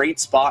a great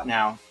spot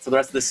now for the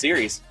rest of the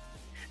series.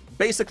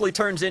 Basically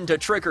turns into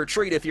trick or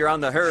treat if you're on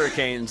the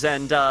Hurricanes.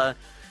 And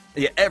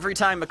every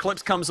time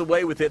Eclipse comes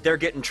away with it, they're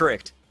getting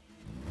tricked.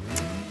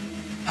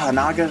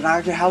 Not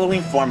a good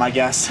Halloween form, I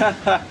guess.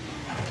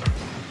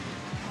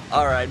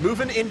 All right,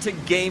 moving into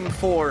game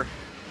 4.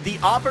 The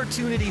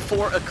opportunity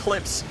for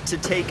Eclipse to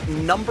take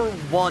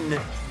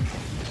 #1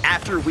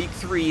 after week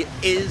 3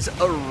 is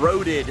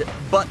eroded,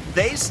 but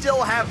they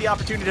still have the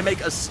opportunity to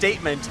make a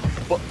statement.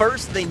 But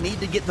first, they need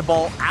to get the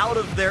ball out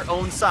of their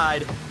own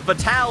side.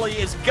 Vitaly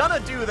is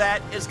gonna do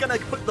that, is gonna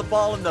put the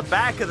ball in the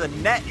back of the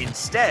net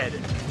instead.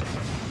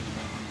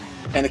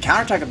 And the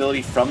counterattack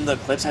ability from the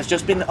Eclipse has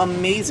just been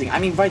amazing. I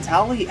mean,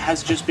 Vitaly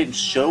has just been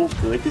so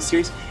good this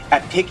series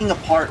at picking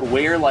apart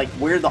where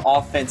the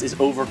offense is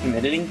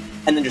overcommitting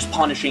and then just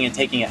punishing and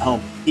taking it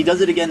home. He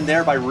does it again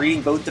there by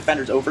reading both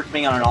defenders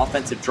overcommitting on an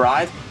offensive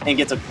drive and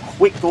gets a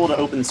quick goal to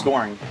open the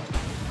scoring.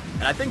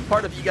 And I think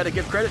part of you got to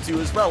give credit to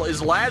as well is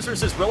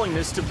Lazarus'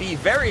 willingness to be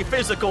very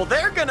physical.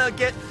 They're gonna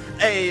get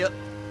a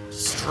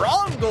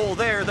strong goal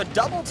there. The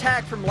double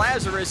tack from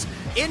Lazarus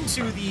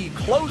into the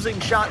closing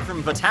shot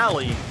from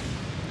Vitaly.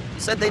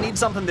 Said they need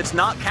something that's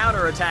not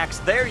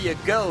counterattacks. There you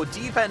go.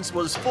 Defense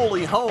was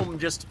fully home,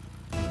 just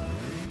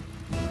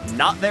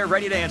not there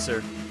ready to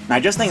answer. And I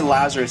just think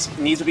Lazarus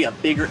needs to be a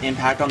bigger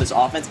impact on this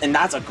offense, and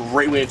that's a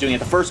great way of doing it.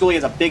 The first goal, he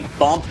has a big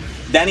bump,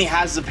 then he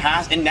has the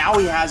pass, and now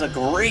he has a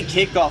great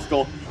kickoff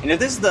goal. And if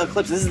this is the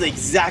Eclipse, this is the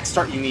exact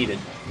start you needed.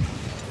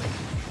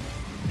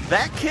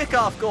 That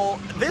kickoff goal,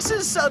 this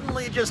is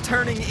suddenly just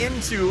turning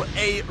into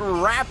a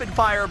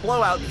rapid-fire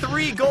blowout.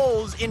 3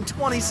 goals in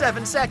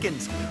 27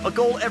 seconds. A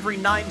goal every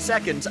 9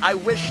 seconds. I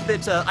wish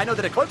that, I know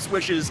that Eclipse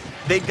wishes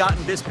they'd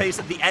gotten this pace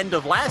at the end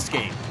of last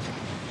game.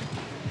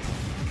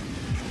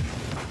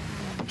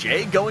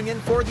 Jay going in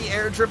for the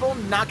air dribble,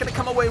 not going to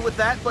come away with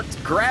that, but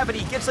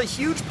Gravity gets a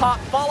huge pop,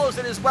 follows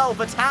it as well.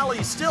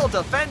 Vitaly still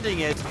defending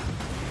it.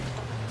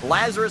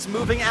 Lazarus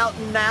moving out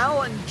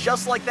now, and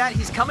just like that,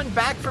 he's coming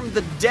back from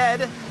the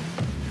dead.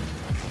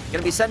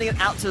 Gonna be sending it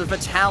out to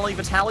Vitaly.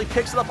 Vitaly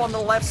picks it up on the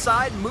left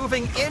side,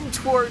 moving in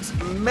towards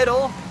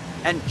middle,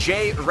 and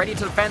Jay ready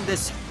to defend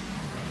this.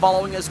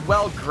 Following as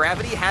well,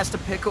 Gravity has to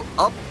pick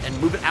up and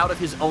move it out of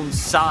his own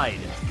side.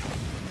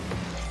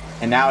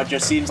 And now it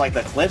just seems like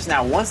the Eclipse,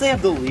 now once they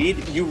have the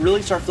lead, you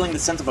really start feeling the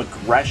sense of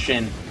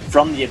aggression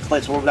from the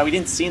Eclipse that we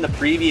didn't see in the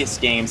previous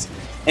games.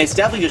 And it's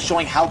definitely just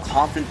showing how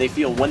confident they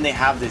feel when they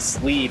have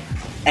this lead.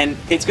 And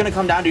it's going to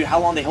come down to how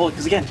long they hold it.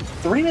 Because again,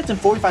 3 minutes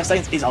and 45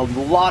 seconds is a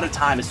lot of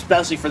time,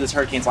 especially for this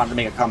Hurricanes line to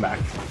make a comeback.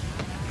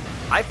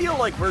 I feel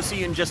like we're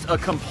seeing just a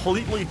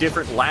completely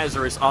different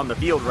Lazarus on the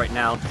field right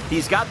now.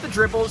 He's got the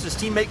dribbles, his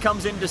teammate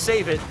comes in to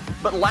save it,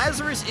 but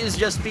Lazarus is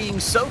just being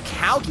so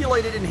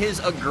calculated in his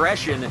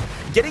aggression,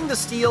 getting the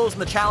steals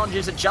and the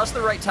challenges at just the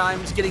right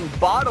times, getting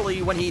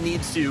bodily when he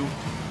needs to,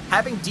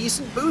 having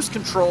decent boost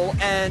control,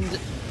 and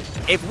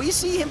if we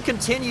see him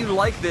continue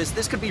like this,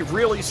 this could be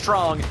really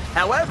strong.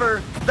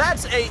 However,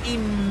 that's an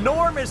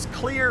enormous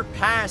clear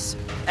pass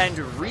and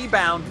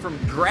rebound from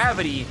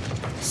Gravity,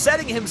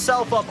 setting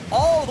himself up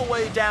all the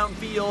way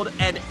downfield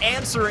and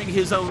answering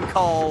his own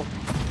call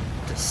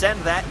to send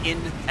that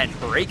in and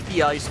break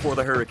the ice for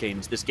the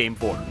Hurricanes this Game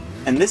 4.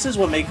 And this is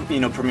what makes,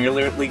 Premier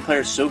League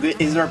players so good,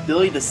 is their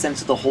ability to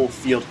sense the whole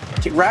field.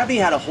 Gravity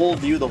had a whole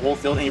view of the whole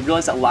field, and he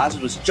realized that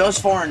Lazarus was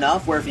just far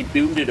enough where if he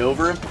boomed it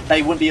over him, that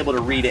he wouldn't be able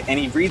to read it. And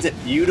he reads it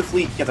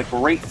beautifully, gets a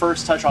great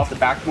first touch off the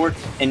backboard,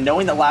 and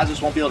knowing that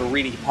Lazarus won't be able to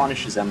read it, he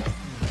punishes him.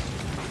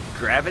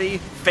 Gravity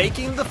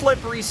faking the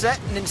flip reset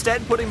and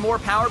instead putting more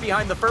power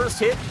behind the first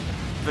hit.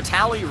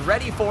 Vitaly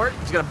ready for it.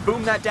 He's going to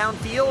boom that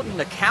downfield, and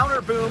a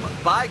counter boom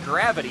by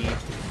Gravity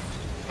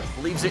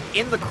leaves it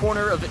in the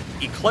corner of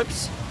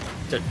Eclipse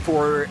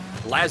for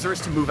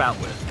Lazarus to move out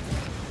with.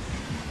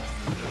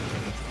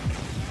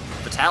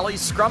 Vitaly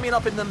scrumming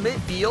up in the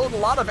midfield. A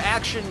lot of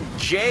action.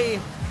 Jay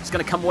is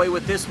going to come away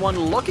with this one,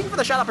 looking for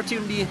the shot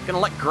opportunity. Going to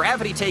let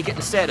Gravity take it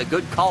instead. A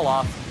good call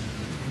off.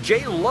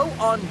 Jay low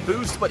on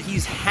boost, but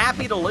he's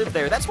happy to live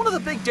there. That's one of the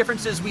big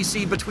differences we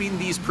see between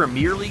these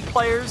Premier League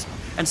players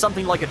and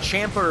something like a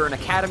Champ or an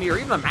Academy or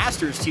even a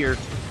Masters tier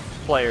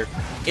player,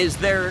 is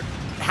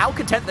how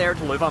content they are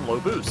to live on low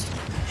boost.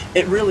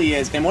 It really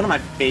is, and one of my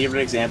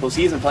favorite examples,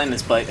 he isn't playing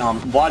this, but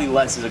Wadi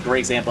Les is a great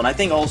example, and I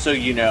think also,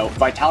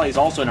 Vitaly is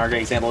also another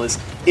great example, is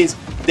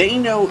they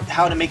know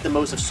how to make the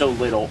most of so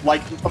little.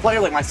 Like, a player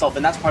like myself,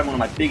 and that's probably one of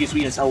my biggest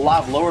weaknesses, a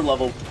lot of lower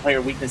level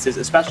player weaknesses,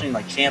 especially in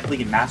like Champ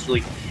League and Master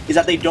League, is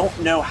that they don't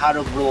know how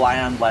to rely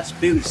on less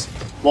boost.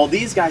 Well,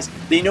 these guys,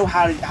 they know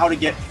how to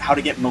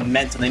get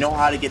momentum, they know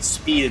how to get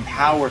speed and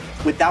power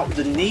without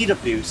the need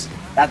of boost,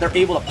 that they're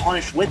able to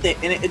punish with it,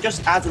 and it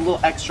just adds a little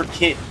extra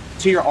kit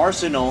to your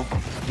arsenal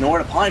in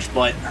order to punish.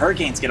 But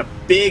Hurricanes get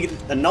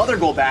another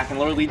goal back and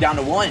lower lead down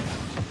to 1.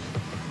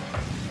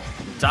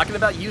 Talking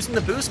about using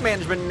the boost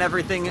management and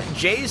everything,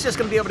 Jay's just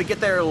going to be able to get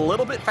there a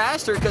little bit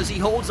faster because he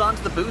holds on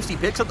to the boost, he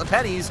picks up the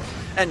pennies,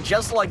 and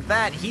just like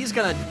that, he's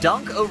going to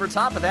dunk over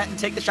top of that and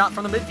take the shot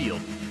from the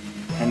midfield.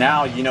 And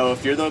now,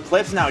 if you're the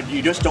Eclipse, now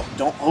you just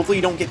don't hopefully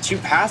you don't get too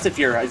passive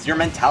here. Is your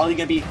mentality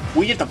going to be,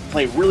 we have to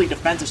play really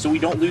defensive so we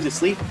don't lose the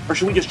sleep, or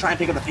should we just try and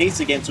pick up the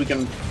pace again so we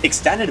can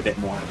extend it a bit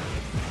more?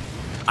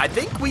 I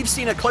think we've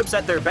seen Eclipse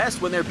at their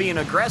best when they're being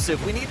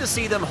aggressive. We need to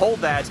see them hold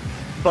that.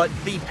 But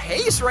the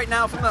pace right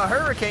now from the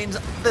Hurricanes,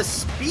 the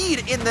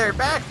speed in their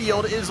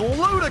backfield is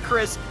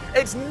ludicrous.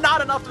 It's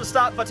not enough to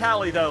stop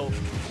Vitaly, though.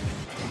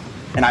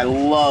 And I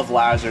love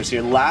Lazarus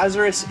here.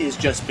 Lazarus has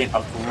just been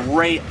a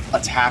great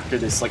attacker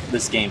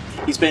this game.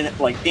 He's been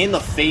in the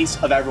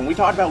face of everyone. We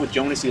talked about with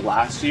Jonas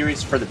last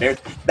series for the Bears.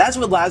 That's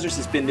what Lazarus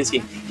has been this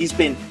game. He's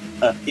been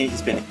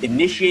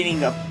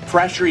initiating the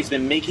pressure. He's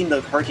been making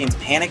the Hurricanes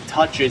panic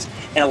touches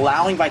and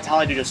allowing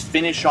Vitaly to just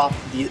finish off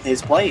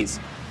his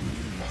plays.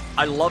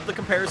 I love the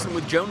comparison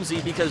with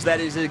Jonesy because that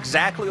is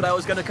exactly what I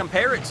was going to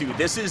compare it to.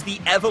 This is the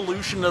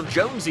evolution of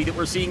Jonesy that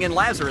we're seeing in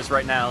Lazarus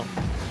right now.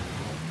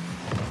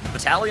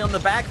 Vitaly on the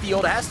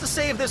backfield has to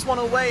save this one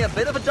away. A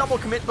bit of a double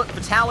commit, but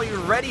Vitaly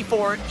ready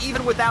for it,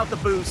 even without the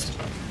boost.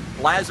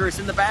 Lazarus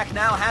in the back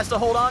now has to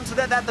hold on to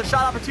that. The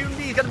shot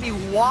opportunity is going to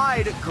be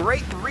wide.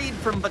 Great read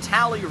from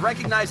Vitaly,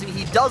 recognizing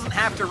he doesn't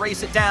have to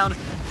race it down.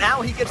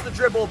 Now he gets the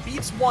dribble,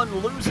 beats one,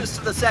 loses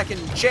to the second.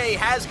 Jay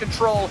has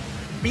control,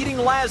 beating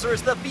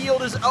Lazarus. The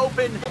field is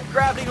open.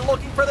 Gravity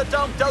looking for the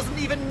dunk. Doesn't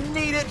even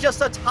need it.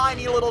 Just a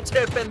tiny little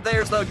tip, and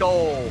there's the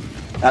goal.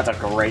 That's a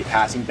great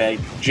passing bag.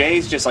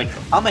 Jay's just like,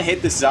 I'm gonna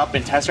hit this up,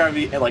 and Test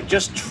Gravity, like,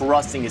 just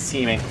trusting his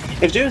teammate.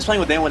 If Jay was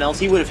playing with anyone else,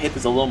 he would have hit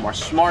this a little more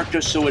smart,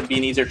 just so it would be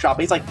an easier shot.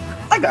 But he's like,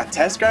 I got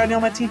Test Gravity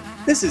on my team.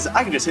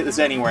 I can just hit this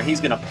anywhere.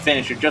 He's gonna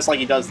finish it just like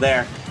he does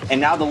there.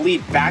 And now the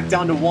lead back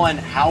down to 1.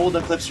 How will the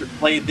Eclipse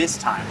play this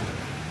time?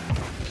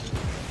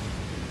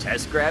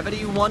 Test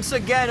Gravity once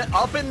again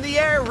up in the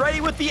air,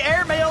 ready with the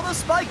airmail. The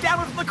spike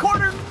down from the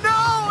corner.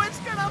 No, it's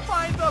gonna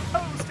find the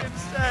post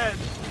instead.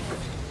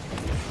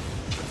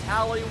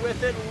 Tally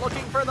with it,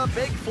 looking for the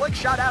big flick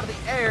shot out of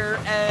the air,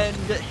 and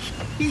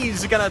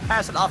he's gonna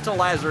pass it off to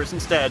Lazarus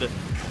instead.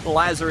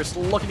 Lazarus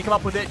looking to come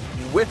up with it,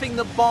 whipping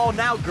the ball.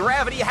 Now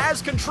Gravity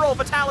has control.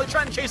 Vitaly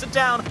trying to chase it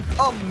down.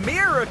 A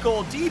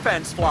miracle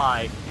defense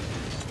fly.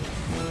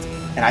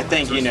 And I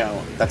think, you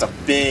know, that's a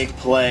big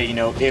play. You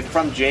know, if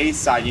from Jay's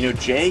side, you know,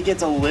 Jay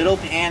gets a little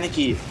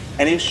panicky,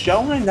 and is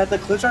showing that the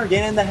Clips are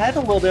getting in the head a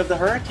little bit of the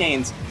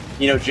Hurricanes.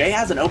 You know, Jay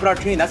has an open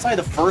opportunity. That's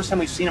probably the first time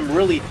we've seen him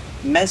really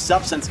mess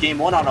up since game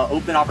 1 on an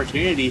open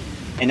opportunity.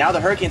 And now the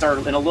Hurricanes are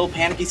in a little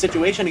panicky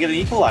situation to get an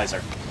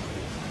equalizer.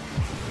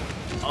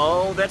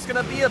 Oh, that's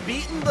going to be a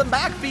beat in the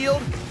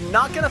backfield.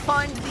 Not going to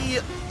find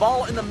the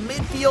ball in the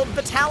midfield.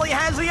 Vitaly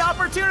has the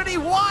opportunity,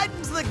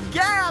 widens the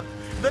gap.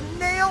 The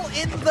nail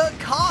in the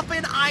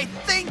coffin. I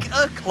think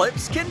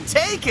Eclipse can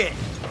take it.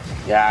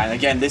 Yeah, and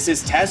again, this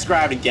is Test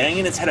Gravity getting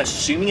in its head,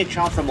 assuming a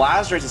challenge from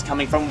Lazarus is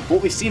coming from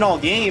what we've seen all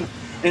game.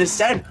 And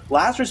instead,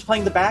 Lazarus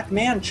playing the back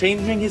man,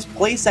 changing his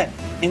playset.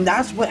 And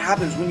that's what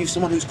happens when you're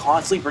someone who's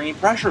constantly bringing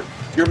pressure.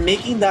 You're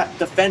making that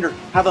defender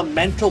have a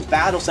mental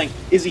battle saying,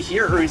 is he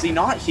here or is he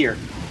not here?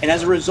 And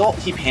as a result,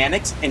 he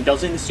panics and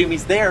doesn't assume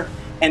he's there.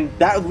 And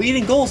that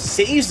leading goal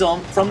saves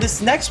him from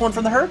this next one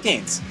from the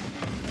Hurricanes.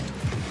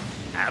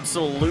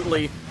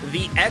 Absolutely.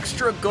 The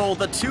extra goal,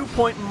 the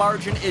 2-point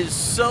margin is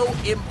so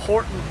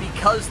important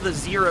because the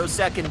 0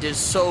 second is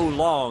so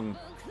long.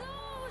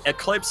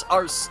 Eclipse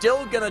are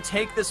still going to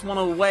take this one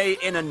away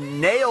in a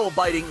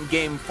nail-biting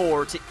Game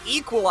 4 to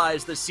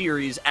equalize the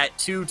series at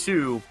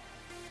 2-2.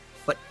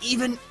 But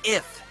even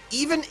if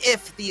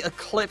the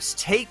Eclipse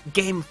take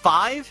Game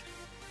 5,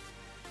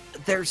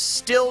 they're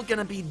still going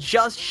to be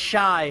just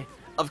shy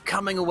of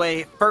coming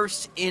away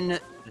first in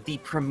the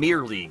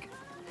Premier League.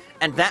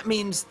 And that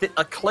means that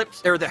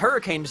Eclipse, or the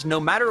Hurricanes, no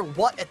matter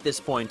what at this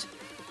point,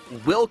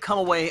 will come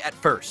away at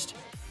first.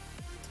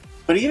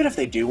 But even if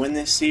they do win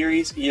this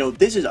series, you know,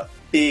 this is a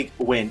big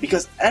win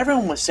because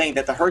everyone was saying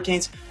that the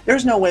Hurricanes,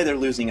 there's no way they're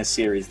losing a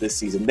series this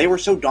season. They were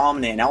so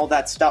dominant and all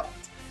that stuff,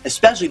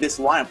 especially this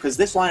lineup, because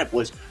this lineup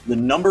was the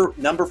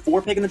number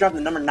 4 pick in the draft,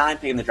 the number 9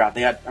 pick in the draft.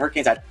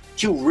 Hurricanes had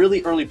 2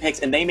 really early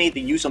picks, and they made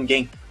the Usum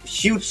game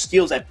huge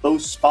steals at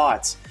both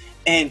spots.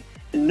 And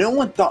no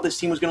one thought this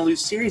team was going to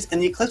lose series,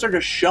 and the Eclipse are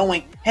just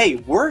showing, hey,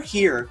 we're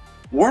here.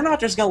 We're not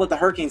just going to let the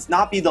Hurricanes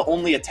not be the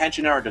only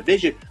attention in our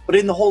division, but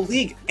in the whole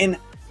league. And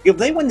if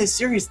they win this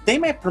series, they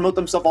might promote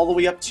themselves all the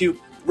way up to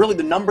really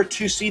the number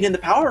 2 seed in the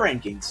power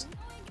rankings.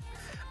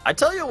 I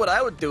tell you what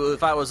I would do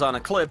if I was on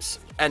Eclipse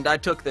and I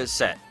took this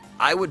set.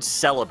 I would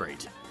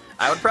celebrate.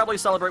 I would probably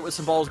celebrate with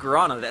some balls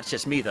guarana. That's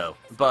just me, though.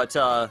 But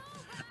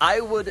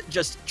I would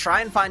just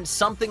try and find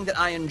something that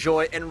I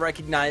enjoy and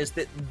recognize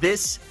that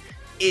this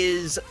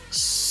is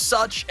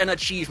such an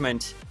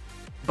achievement,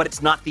 but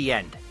it's not the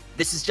end.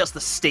 This is just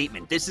the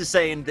statement. This is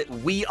saying that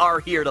we are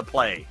here to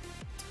play.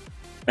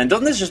 And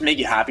doesn't this just make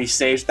you happy,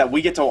 Sage, that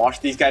we get to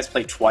watch these guys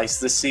play twice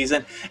this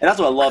season? And that's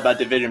what I love about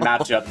division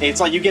matchup. It's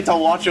like you get to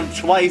watch them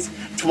twice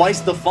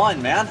the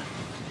fun, man.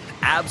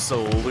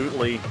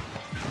 Absolutely.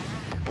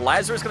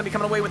 Lazarus going to be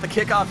coming away with the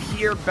kickoff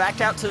here.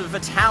 Backed out to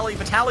Vitaly.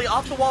 Vitaly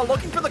off the wall,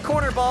 looking for the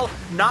corner ball.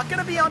 Not going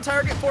to be on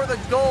target for the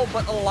goal,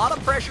 but a lot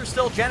of pressure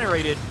still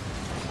generated.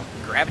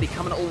 Gravity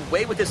coming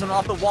away with this one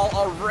off the wall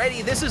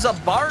already. This is a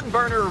barn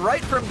burner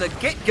right from the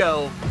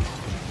get-go.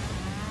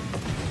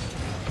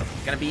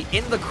 Going to be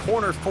in the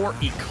corner for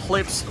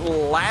Eclipse.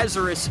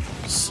 Lazarus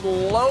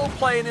slow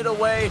playing it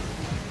away,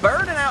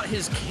 burning out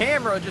his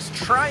camera, just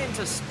trying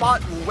to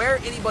spot where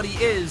anybody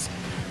is.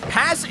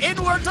 Pass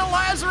inward to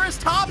Lazarus,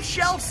 top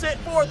shelves it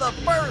for the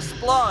first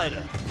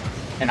blood.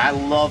 And I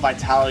love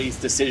Vitaly's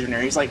decision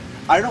here. He's like,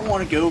 I don't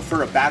want to go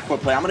for a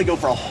backboard play. I'm going to go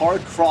for a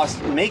hard cross,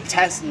 make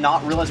Tess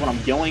not realize what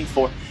I'm going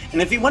for.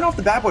 And if he went off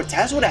the backboard,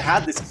 Tess would have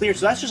had this clear.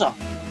 So that's just a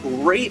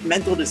great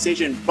mental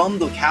decision from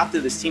the captain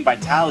of this team,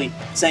 Vitaly,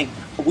 saying,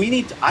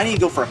 I need to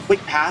go for a quick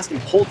pass and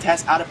pull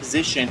Tess out of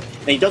position.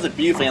 And he does it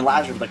beautifully, and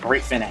Lazarus with a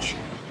great finish.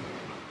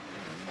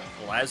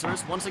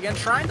 Lazarus, once again,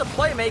 trying to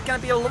play make, going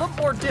to be a little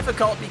more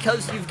difficult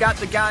because you've got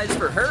the guys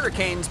for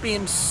Hurricanes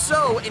being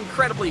so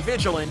incredibly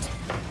vigilant,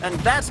 and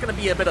that's going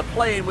to be a bit of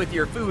playing with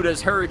your food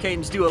as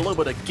Hurricanes do a little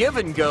bit of give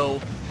and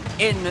go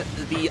in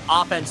the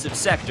offensive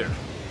sector.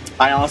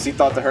 I honestly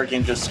thought the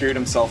Hurricane just screwed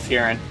himself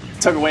here and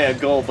took away a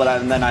goal, but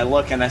then I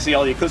look and I see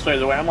all the Eclipse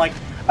players away. I'm like,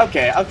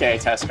 okay,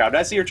 Test Crowd,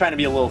 I see you're trying to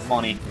be a little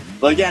funny.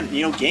 But again,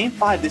 you know, Game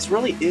 5, this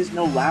really is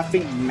no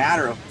laughing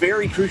matter. A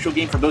very crucial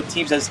game for both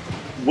teams as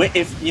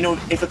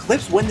if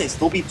Eclipse win this,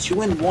 they'll be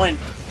 2-1.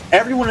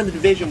 Everyone in the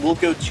division will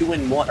go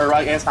 2-1, or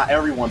I guess not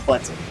everyone,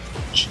 but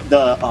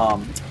the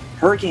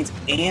Hurricanes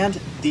and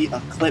the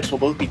Eclipse will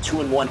both be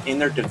 2-1 in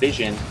their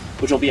division,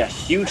 which will be a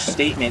huge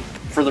statement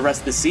for the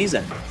rest of the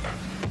season.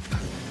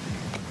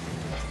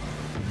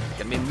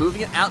 Gonna be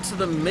moving it out to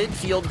the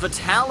midfield.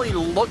 Vitali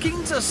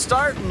looking to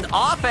start an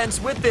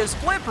offense with this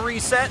flip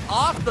reset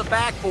off the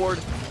backboard.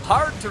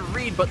 Hard to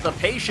read, but the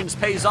patience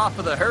pays off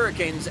for the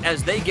Hurricanes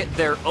as they get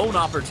their own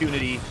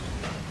opportunity.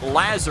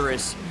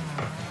 Lazarus,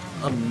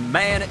 a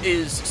man,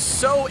 is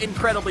so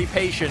incredibly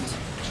patient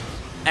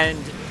and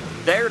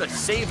there to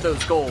save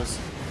those goals.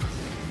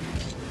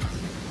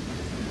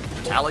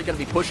 Vitali gonna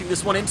be pushing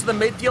this one into the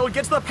midfield,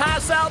 gets the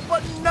pass out,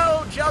 but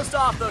no, just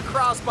off the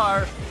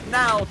crossbar.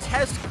 Now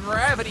test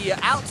gravity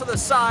out to the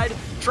side,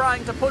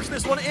 trying to push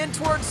this one in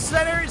towards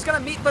center. He's gonna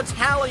meet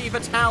Vitali.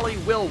 Vitali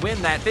will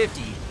win that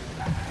 50.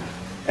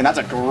 And that's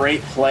a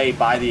great play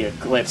by the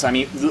Eclipse. I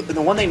mean,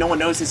 the one thing no one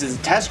notices is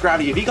test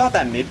gravity. If he got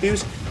that mid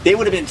boost, they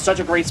would have been such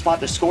a great spot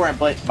to score him,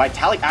 but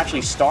Vitali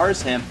actually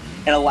stars him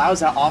and allows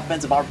that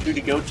offensive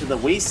opportunity to go to the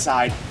waist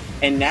side.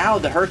 And now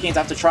the Hurricanes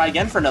have to try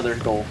again for another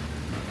goal.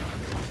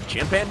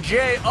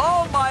 Chimpanzee,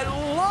 oh my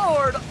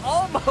lord,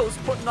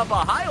 almost putting up a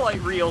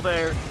highlight reel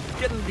there,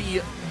 getting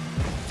the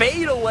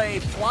fadeaway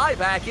fly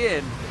back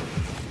in.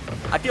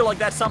 I feel like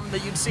that's something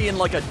that you'd see in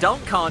like a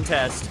dunk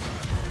contest.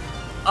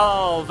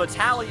 Oh,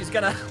 Vitali's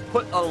gonna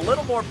put a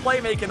little more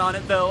playmaking on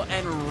it though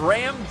and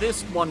ram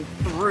this one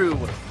through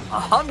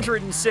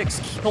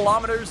 106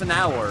 kilometers an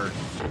hour.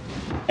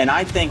 And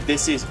I think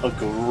this is a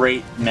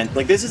great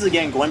this is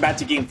again going back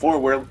to game 4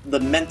 where the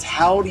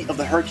mentality of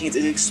the Hurricanes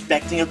is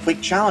expecting a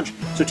quick challenge.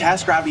 So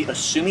task gravity,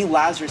 assuming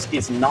Lazarus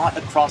is not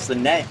across the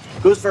net,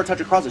 goes for a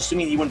touch across,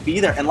 assuming he wouldn't be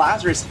there, and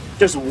Lazarus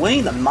just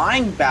winning the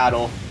mind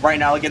battle right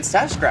now against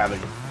task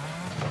gravity.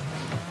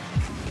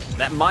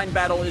 That mind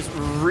battle is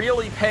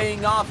really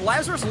paying off.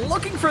 Lazarus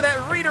looking for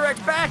that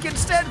redirect back.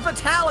 Instead,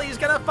 Vitali is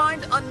going to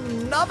find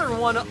another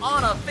one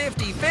on a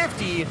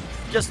 50-50,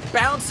 just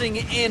bouncing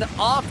in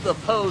off the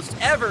post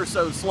ever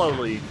so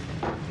slowly.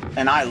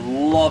 And I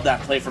love that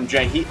play from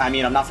Jay.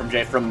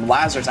 From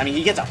Lazarus. I mean,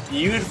 he gets a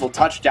beautiful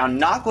touchdown,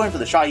 not going for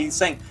the shot. He's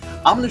saying,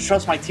 I'm going to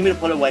trust my teammate to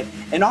put it away.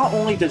 And not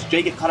only does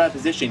Jay get caught out of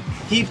position,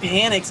 he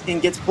panics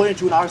and gets put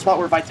into an odd spot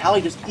where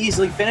Vitali just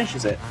easily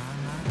finishes it.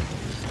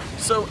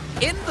 So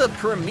in the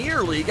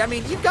Premier League, I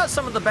mean, you've got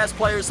some of the best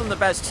players, some of the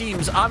best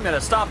teams. I'm going to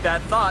stop that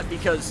thought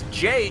because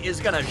Jay is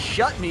going to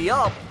shut me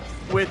up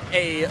with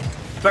a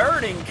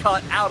burning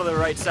cut out of the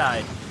right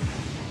side.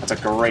 That's a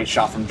great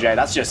shot from Jay.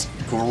 That's just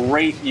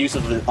great use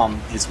of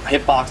his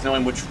hitbox,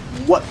 knowing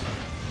what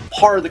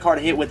part of the car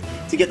to hit with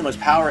to get the most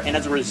power. And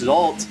as a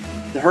result,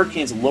 the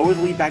Hurricanes lower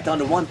the lead back down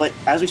to 1. But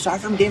as we saw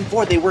from game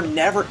 4, they were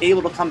never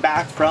able to come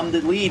back from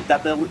the lead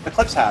that the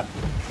Eclipse had.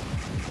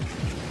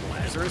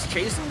 Lazarus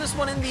chasing this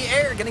one in the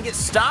air, gonna get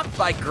stopped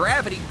by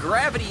Gravity.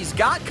 Gravity's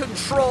got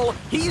control,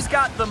 he's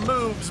got the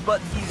moves,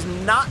 but he's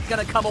not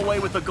gonna come away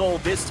with the goal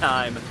this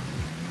time.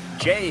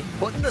 Jay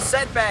putting the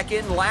set back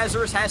in,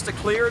 Lazarus has to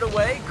clear it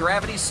away.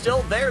 Gravity's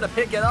still there to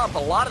pick it up. A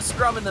lot of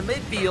scrum in the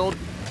midfield,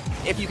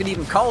 if you can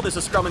even call this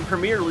a scrum in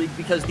Premier League,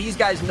 because these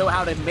guys know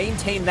how to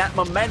maintain that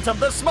momentum.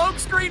 The smoke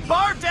screen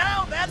bar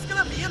down, that's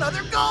gonna be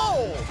another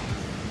goal!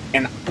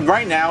 And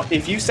right now,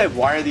 if you said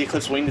why are the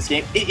Eclipse winning this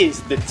game, it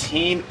is the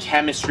team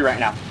chemistry right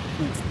now.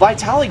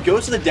 Vitali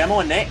goes to the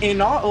demo and net, and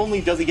not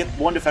only does he get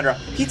one defender out,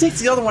 he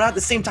takes the other one out at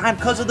the same time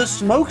because of the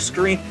smoke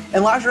screen,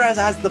 and Lazarus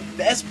has the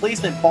best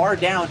placement bar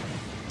down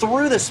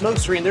through the smoke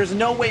screen. There's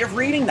no way of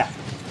reading that.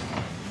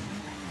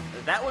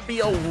 That would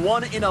be a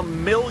 1 in a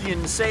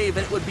million save,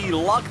 and it would be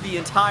luck the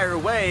entire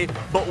way,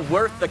 but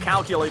worth the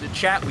calculated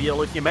chat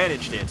wheel if you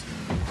managed it.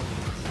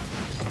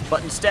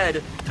 But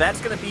instead,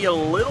 that's going to be a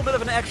little bit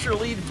of an extra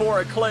lead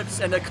for Eclipse,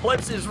 and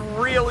Eclipse is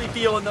really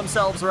feeling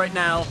themselves right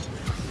now.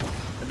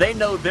 They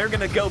know they're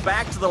going to go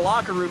back to the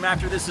locker room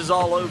after this is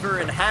all over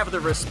and have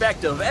the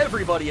respect of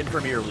everybody in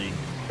Premier League.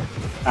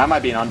 That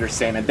might be an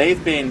understatement.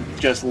 They've been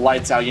just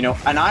lights out,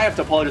 and I have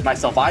to apologize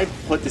myself. I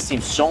put this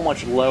team so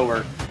much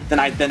lower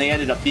than they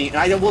ended up being. And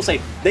I will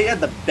say, they had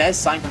the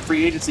best sign from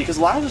free agency because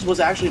Lazarus was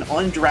actually an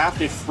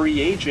undrafted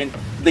free agent.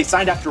 They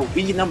signed after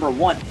week number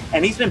 1,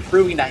 and he's been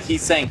proving that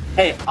he's saying,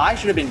 hey, I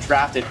should have been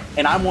drafted,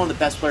 and I'm one of the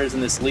best players in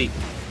this league.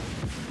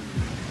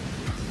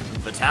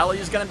 Vitali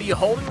is going to be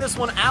holding this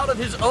one out of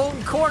his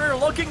own corner,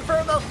 looking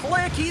for the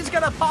flick. He's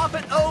going to pop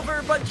it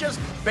over, but just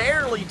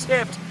barely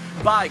tipped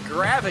by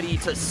Gravity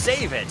to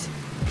save it.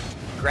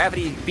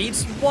 Gravity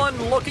beats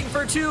 1, looking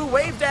for 2,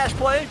 wave dash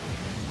play.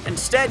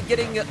 Instead,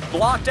 getting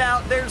blocked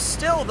out. There's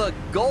still the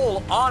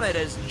goal on it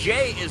as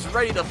Jay is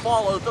ready to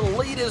follow. The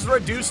lead is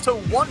reduced to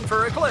 1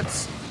 for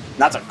Eclipse.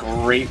 That's a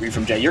great read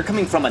from Jay. You're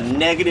coming from a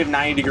negative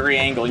 90-degree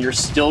angle and you're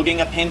still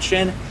getting a pinch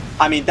in.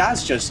 I mean,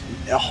 that's just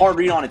a hard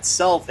read on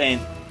itself, and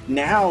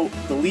now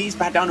the lead's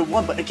back down to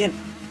 1. But again,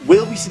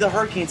 will we see the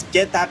Hurricanes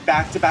get that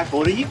back-to-back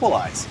goal to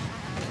equalize?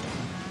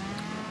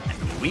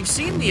 We've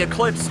seen the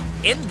Eclipse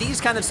in these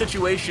kind of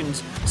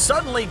situations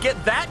suddenly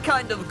get that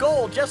kind of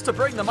goal just to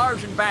bring the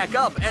margin back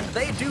up, and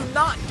they do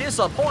not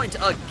disappoint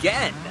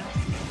again.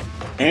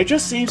 And it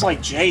just seems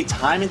like Jay,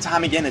 time and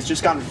time again, has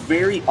just gotten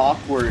very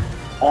awkward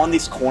on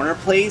these corner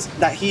plays,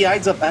 that he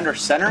ends up under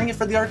centering it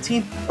for the other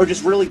team or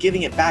just really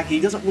giving it back. He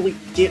doesn't really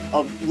get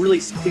a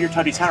really clear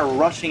touch. He's kind of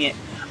rushing it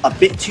a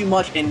bit too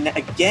much, and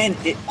again,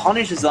 it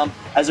punishes them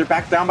as they're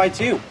back down by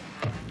 2.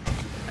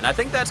 And I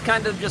think that's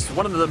kind of just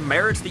one of the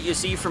merits that you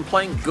see from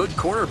playing good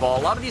corner ball.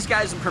 A lot of these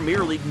guys in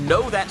Premier League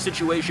know that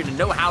situation and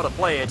know how to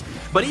play it,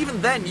 but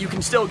even then, you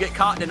can still get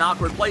caught in an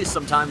awkward place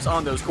sometimes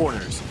on those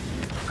corners.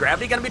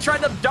 Gravity going to be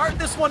trying to dart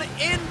this one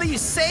in. The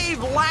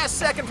save last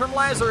second from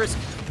Lazarus.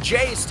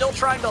 Jay still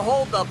trying to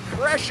hold the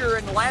pressure,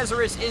 and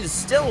Lazarus is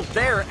still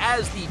there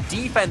as the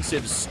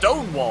defensive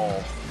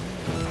stonewall.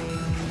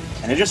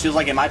 And it just feels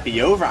like it might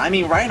be over. I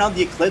mean, right now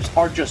the Eclipse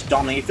are just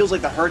dominating. It feels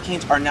like the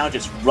Hurricanes are now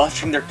just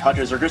rushing their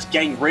touches. They're just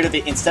getting rid of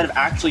it instead of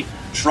actually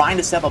trying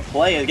to set up a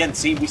play. Again,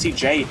 we see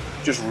Jay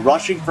just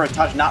rushing for a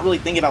touch, not really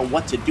thinking about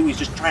what to do. He's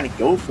just trying to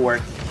go for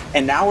it.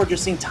 And now we're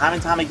just seeing time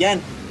and time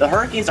again, the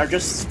Hurricanes are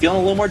just feeling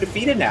a little more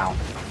defeated now.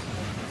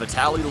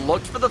 Vitali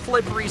looked for the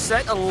flip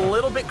reset, a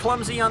little bit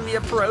clumsy on the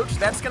approach.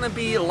 That's going to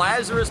be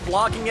Lazarus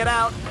blocking it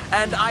out,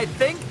 and I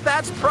think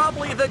that's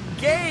probably the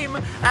game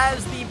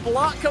as the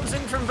block comes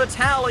in from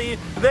Vitali.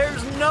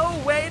 There's no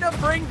way to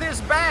bring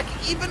this back,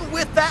 even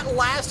with that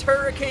last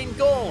Hurricane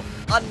goal.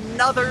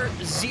 Another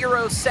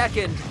 0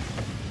 second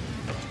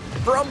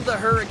from the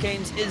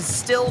Hurricanes is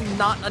still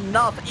not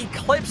enough.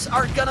 Eclipse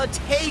are going to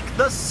take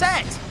the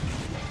set.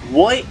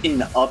 What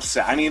an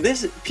upset. I mean,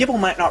 people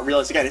might not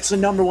realize, again, it's the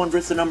number 1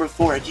 versus the number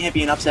 4. It can't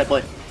be an upset,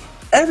 but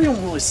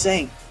everyone was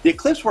saying the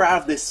Eclipse were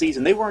out of this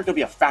season. They weren't going to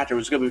be a factor. It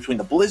was going to be between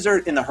the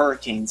Blizzard and the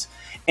Hurricanes.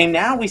 And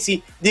now we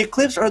see the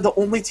Eclipse are the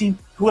only team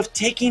who have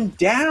taken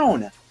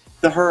down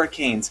the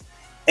Hurricanes.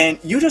 And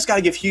you just got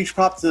to give huge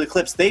props to the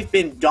Eclipse. They've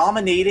been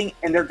dominating,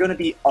 and they're going to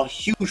be a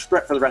huge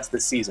threat for the rest of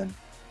the season.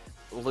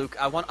 Luke,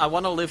 I want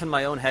to live in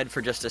my own head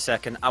for just a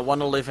second. I want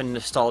to live in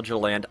nostalgia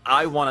land.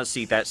 I want to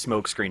see that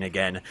smoke screen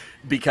again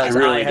because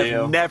I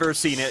have never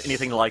seen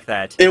anything like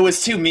that. It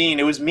was too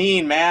mean. It was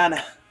mean,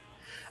 man.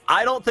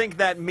 I don't think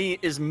that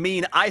is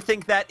mean. I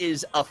think that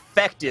is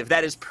effective.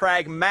 That is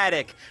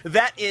pragmatic.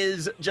 That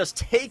is just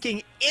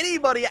taking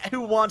anybody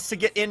who wants to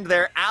get in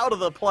there out of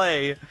the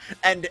play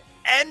and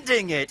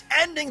ending it,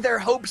 ending their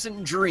hopes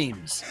and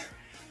dreams.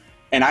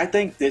 And I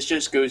think this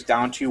just goes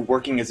down to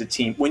working as a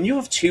team. When you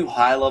have 2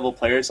 high-level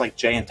players like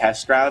Jay and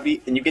Test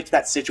Gravity, and you get to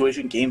that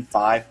situation, Game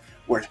 5,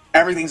 where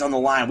everything's on the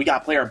line, we got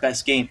to play our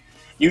best game,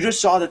 you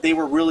just saw that they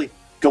were really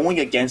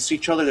going against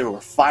each other. They were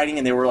fighting,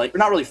 and they were like,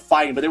 not really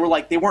fighting, but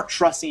they weren't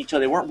trusting each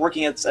other. They weren't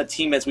working as a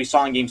team as we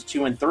saw in Games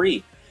 2 and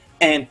 3.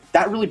 And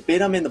that really bit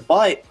them in the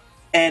butt,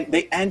 and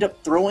they end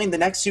up throwing the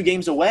next 2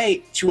 games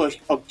away to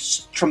a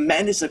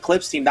tremendous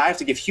Eclipse team that I have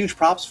to give huge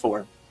props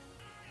for.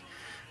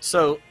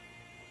 So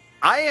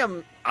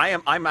I'm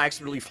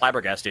absolutely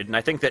flabbergasted, and I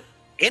think that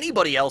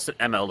anybody else at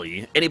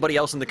MLE, anybody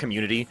else in the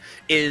community,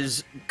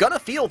 is gonna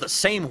feel the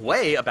same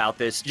way about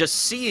this, just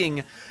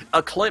seeing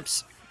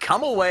Eclipse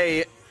come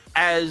away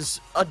as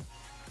a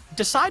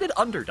decided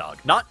underdog.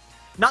 Not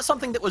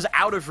something that was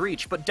out of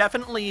reach, but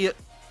definitely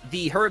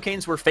the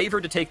Hurricanes were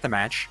favored to take the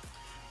match.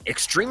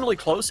 Extremely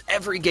close,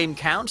 every game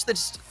counts.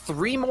 That's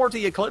 3 more to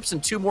the Eclipse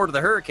and 2 more to the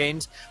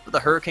Hurricanes, but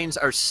the Hurricanes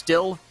are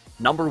still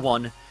number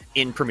 1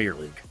 in Premier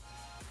League.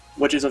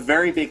 Which is a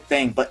very big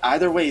thing, but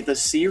either way, the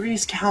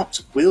series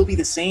counts will be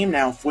the same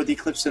now for the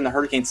Eclipse and the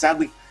Hurricanes.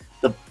 Sadly,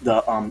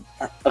 the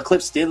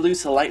Eclipse did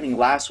lose to Lightning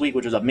last week,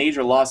 which was a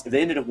major loss. If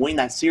they ended up winning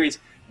that series,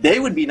 they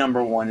would be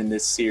number 1 in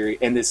this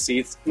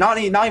series, not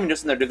even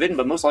just in their division,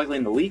 but most likely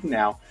in the league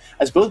now,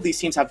 as both of these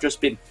teams have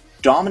just been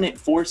dominant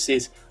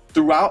forces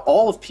throughout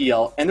all of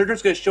PL, and they're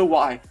just going to show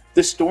why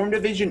the Storm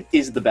division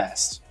is the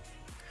best.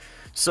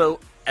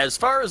 So, as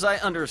far as I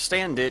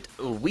understand it,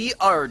 we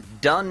are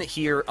done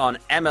here on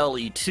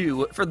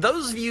MLE2. For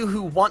those of you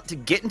who want to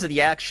get into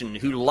the action,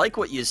 who like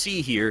what you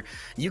see here,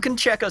 you can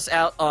check us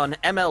out on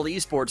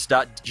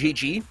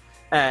mlesports.gg,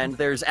 and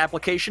there's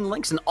application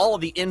links and all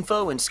of the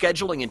info and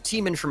scheduling and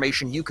team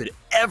information you could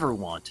ever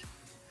want.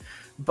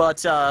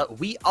 But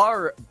we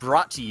are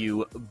brought to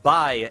you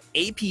by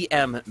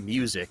APM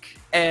Music,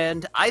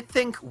 and I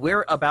think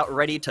we're about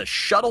ready to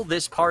shuttle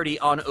this party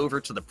on over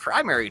to the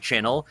primary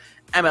channel,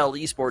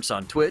 MLE Esports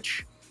on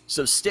Twitch.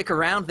 So stick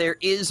around, there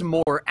is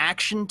more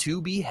action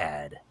to be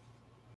had.